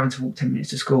thought of having to walk 10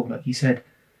 minutes to school, like you said,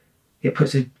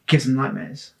 gives them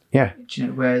nightmares. Yeah.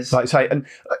 Whereas, like say, and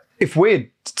if we had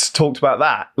talked about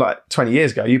that like 20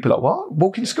 years ago, you'd be like, what?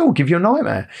 Walking to school give you a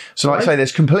nightmare. So like I say, there's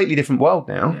a completely different world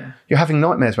now. Yeah. You're having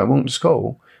nightmares about walking to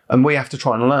school, and we have to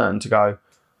try and learn to go,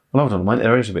 well, hold on a minute,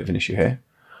 there is a bit of an issue here.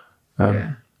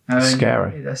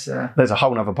 Scary. There's a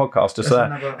whole other podcast just there.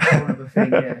 Another whole other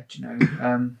thing,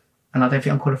 and I don't think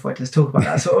I'm qualified to talk about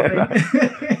that sort of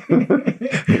thing.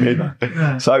 Me neither.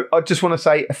 Yeah. So I just want to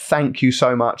say thank you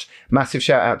so much. Massive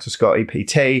shout out to Scotty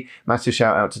PT. Massive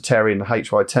shout out to Terry and the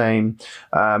HY team.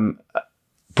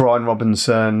 Brian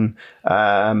Robinson,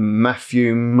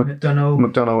 Matthew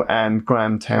McDonald, and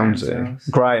Graham Townsend.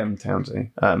 Graham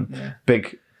Townsend.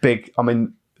 Big. I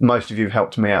mean, most of you have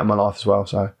helped me out in my life as well.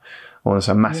 So I want to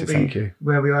say a massive thank you.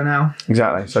 Where we are now.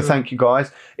 Exactly. So thank you,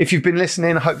 guys. If you've been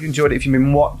listening, I hope you enjoyed it. If you've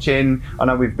been watching, I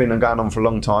know we've been going on for a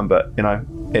long time, but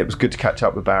it was good to catch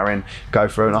up with Barry, go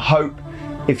through. And I hope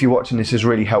if you're watching this has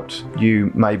really helped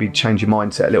you maybe change your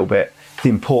mindset a little bit. The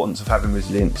importance of having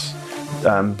resilience.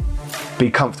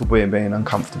 Be comfortable in being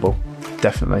uncomfortable.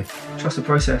 Definitely. Trust the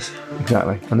process.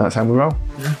 Exactly. And that's how we roll.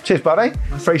 Yeah. Cheers, buddy.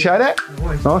 Appreciate it.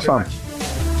 Nice one.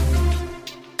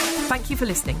 Thank you for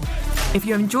listening. If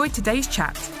you enjoyed today's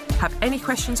chat, have any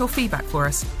questions or feedback for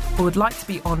us, or would like to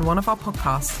be on one of our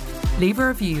podcasts, leave a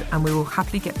review and we will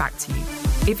happily get back to you.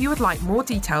 If you would like more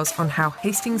details on how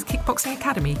Hastings Kickboxing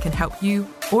Academy can help you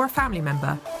or a family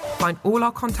member, find all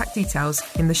our contact details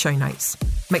in the show notes.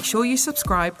 Make sure you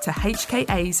subscribe to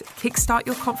HKA's Kickstart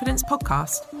Your Confidence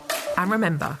podcast. And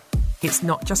remember, it's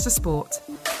not just a sport,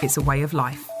 it's a way of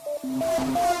life.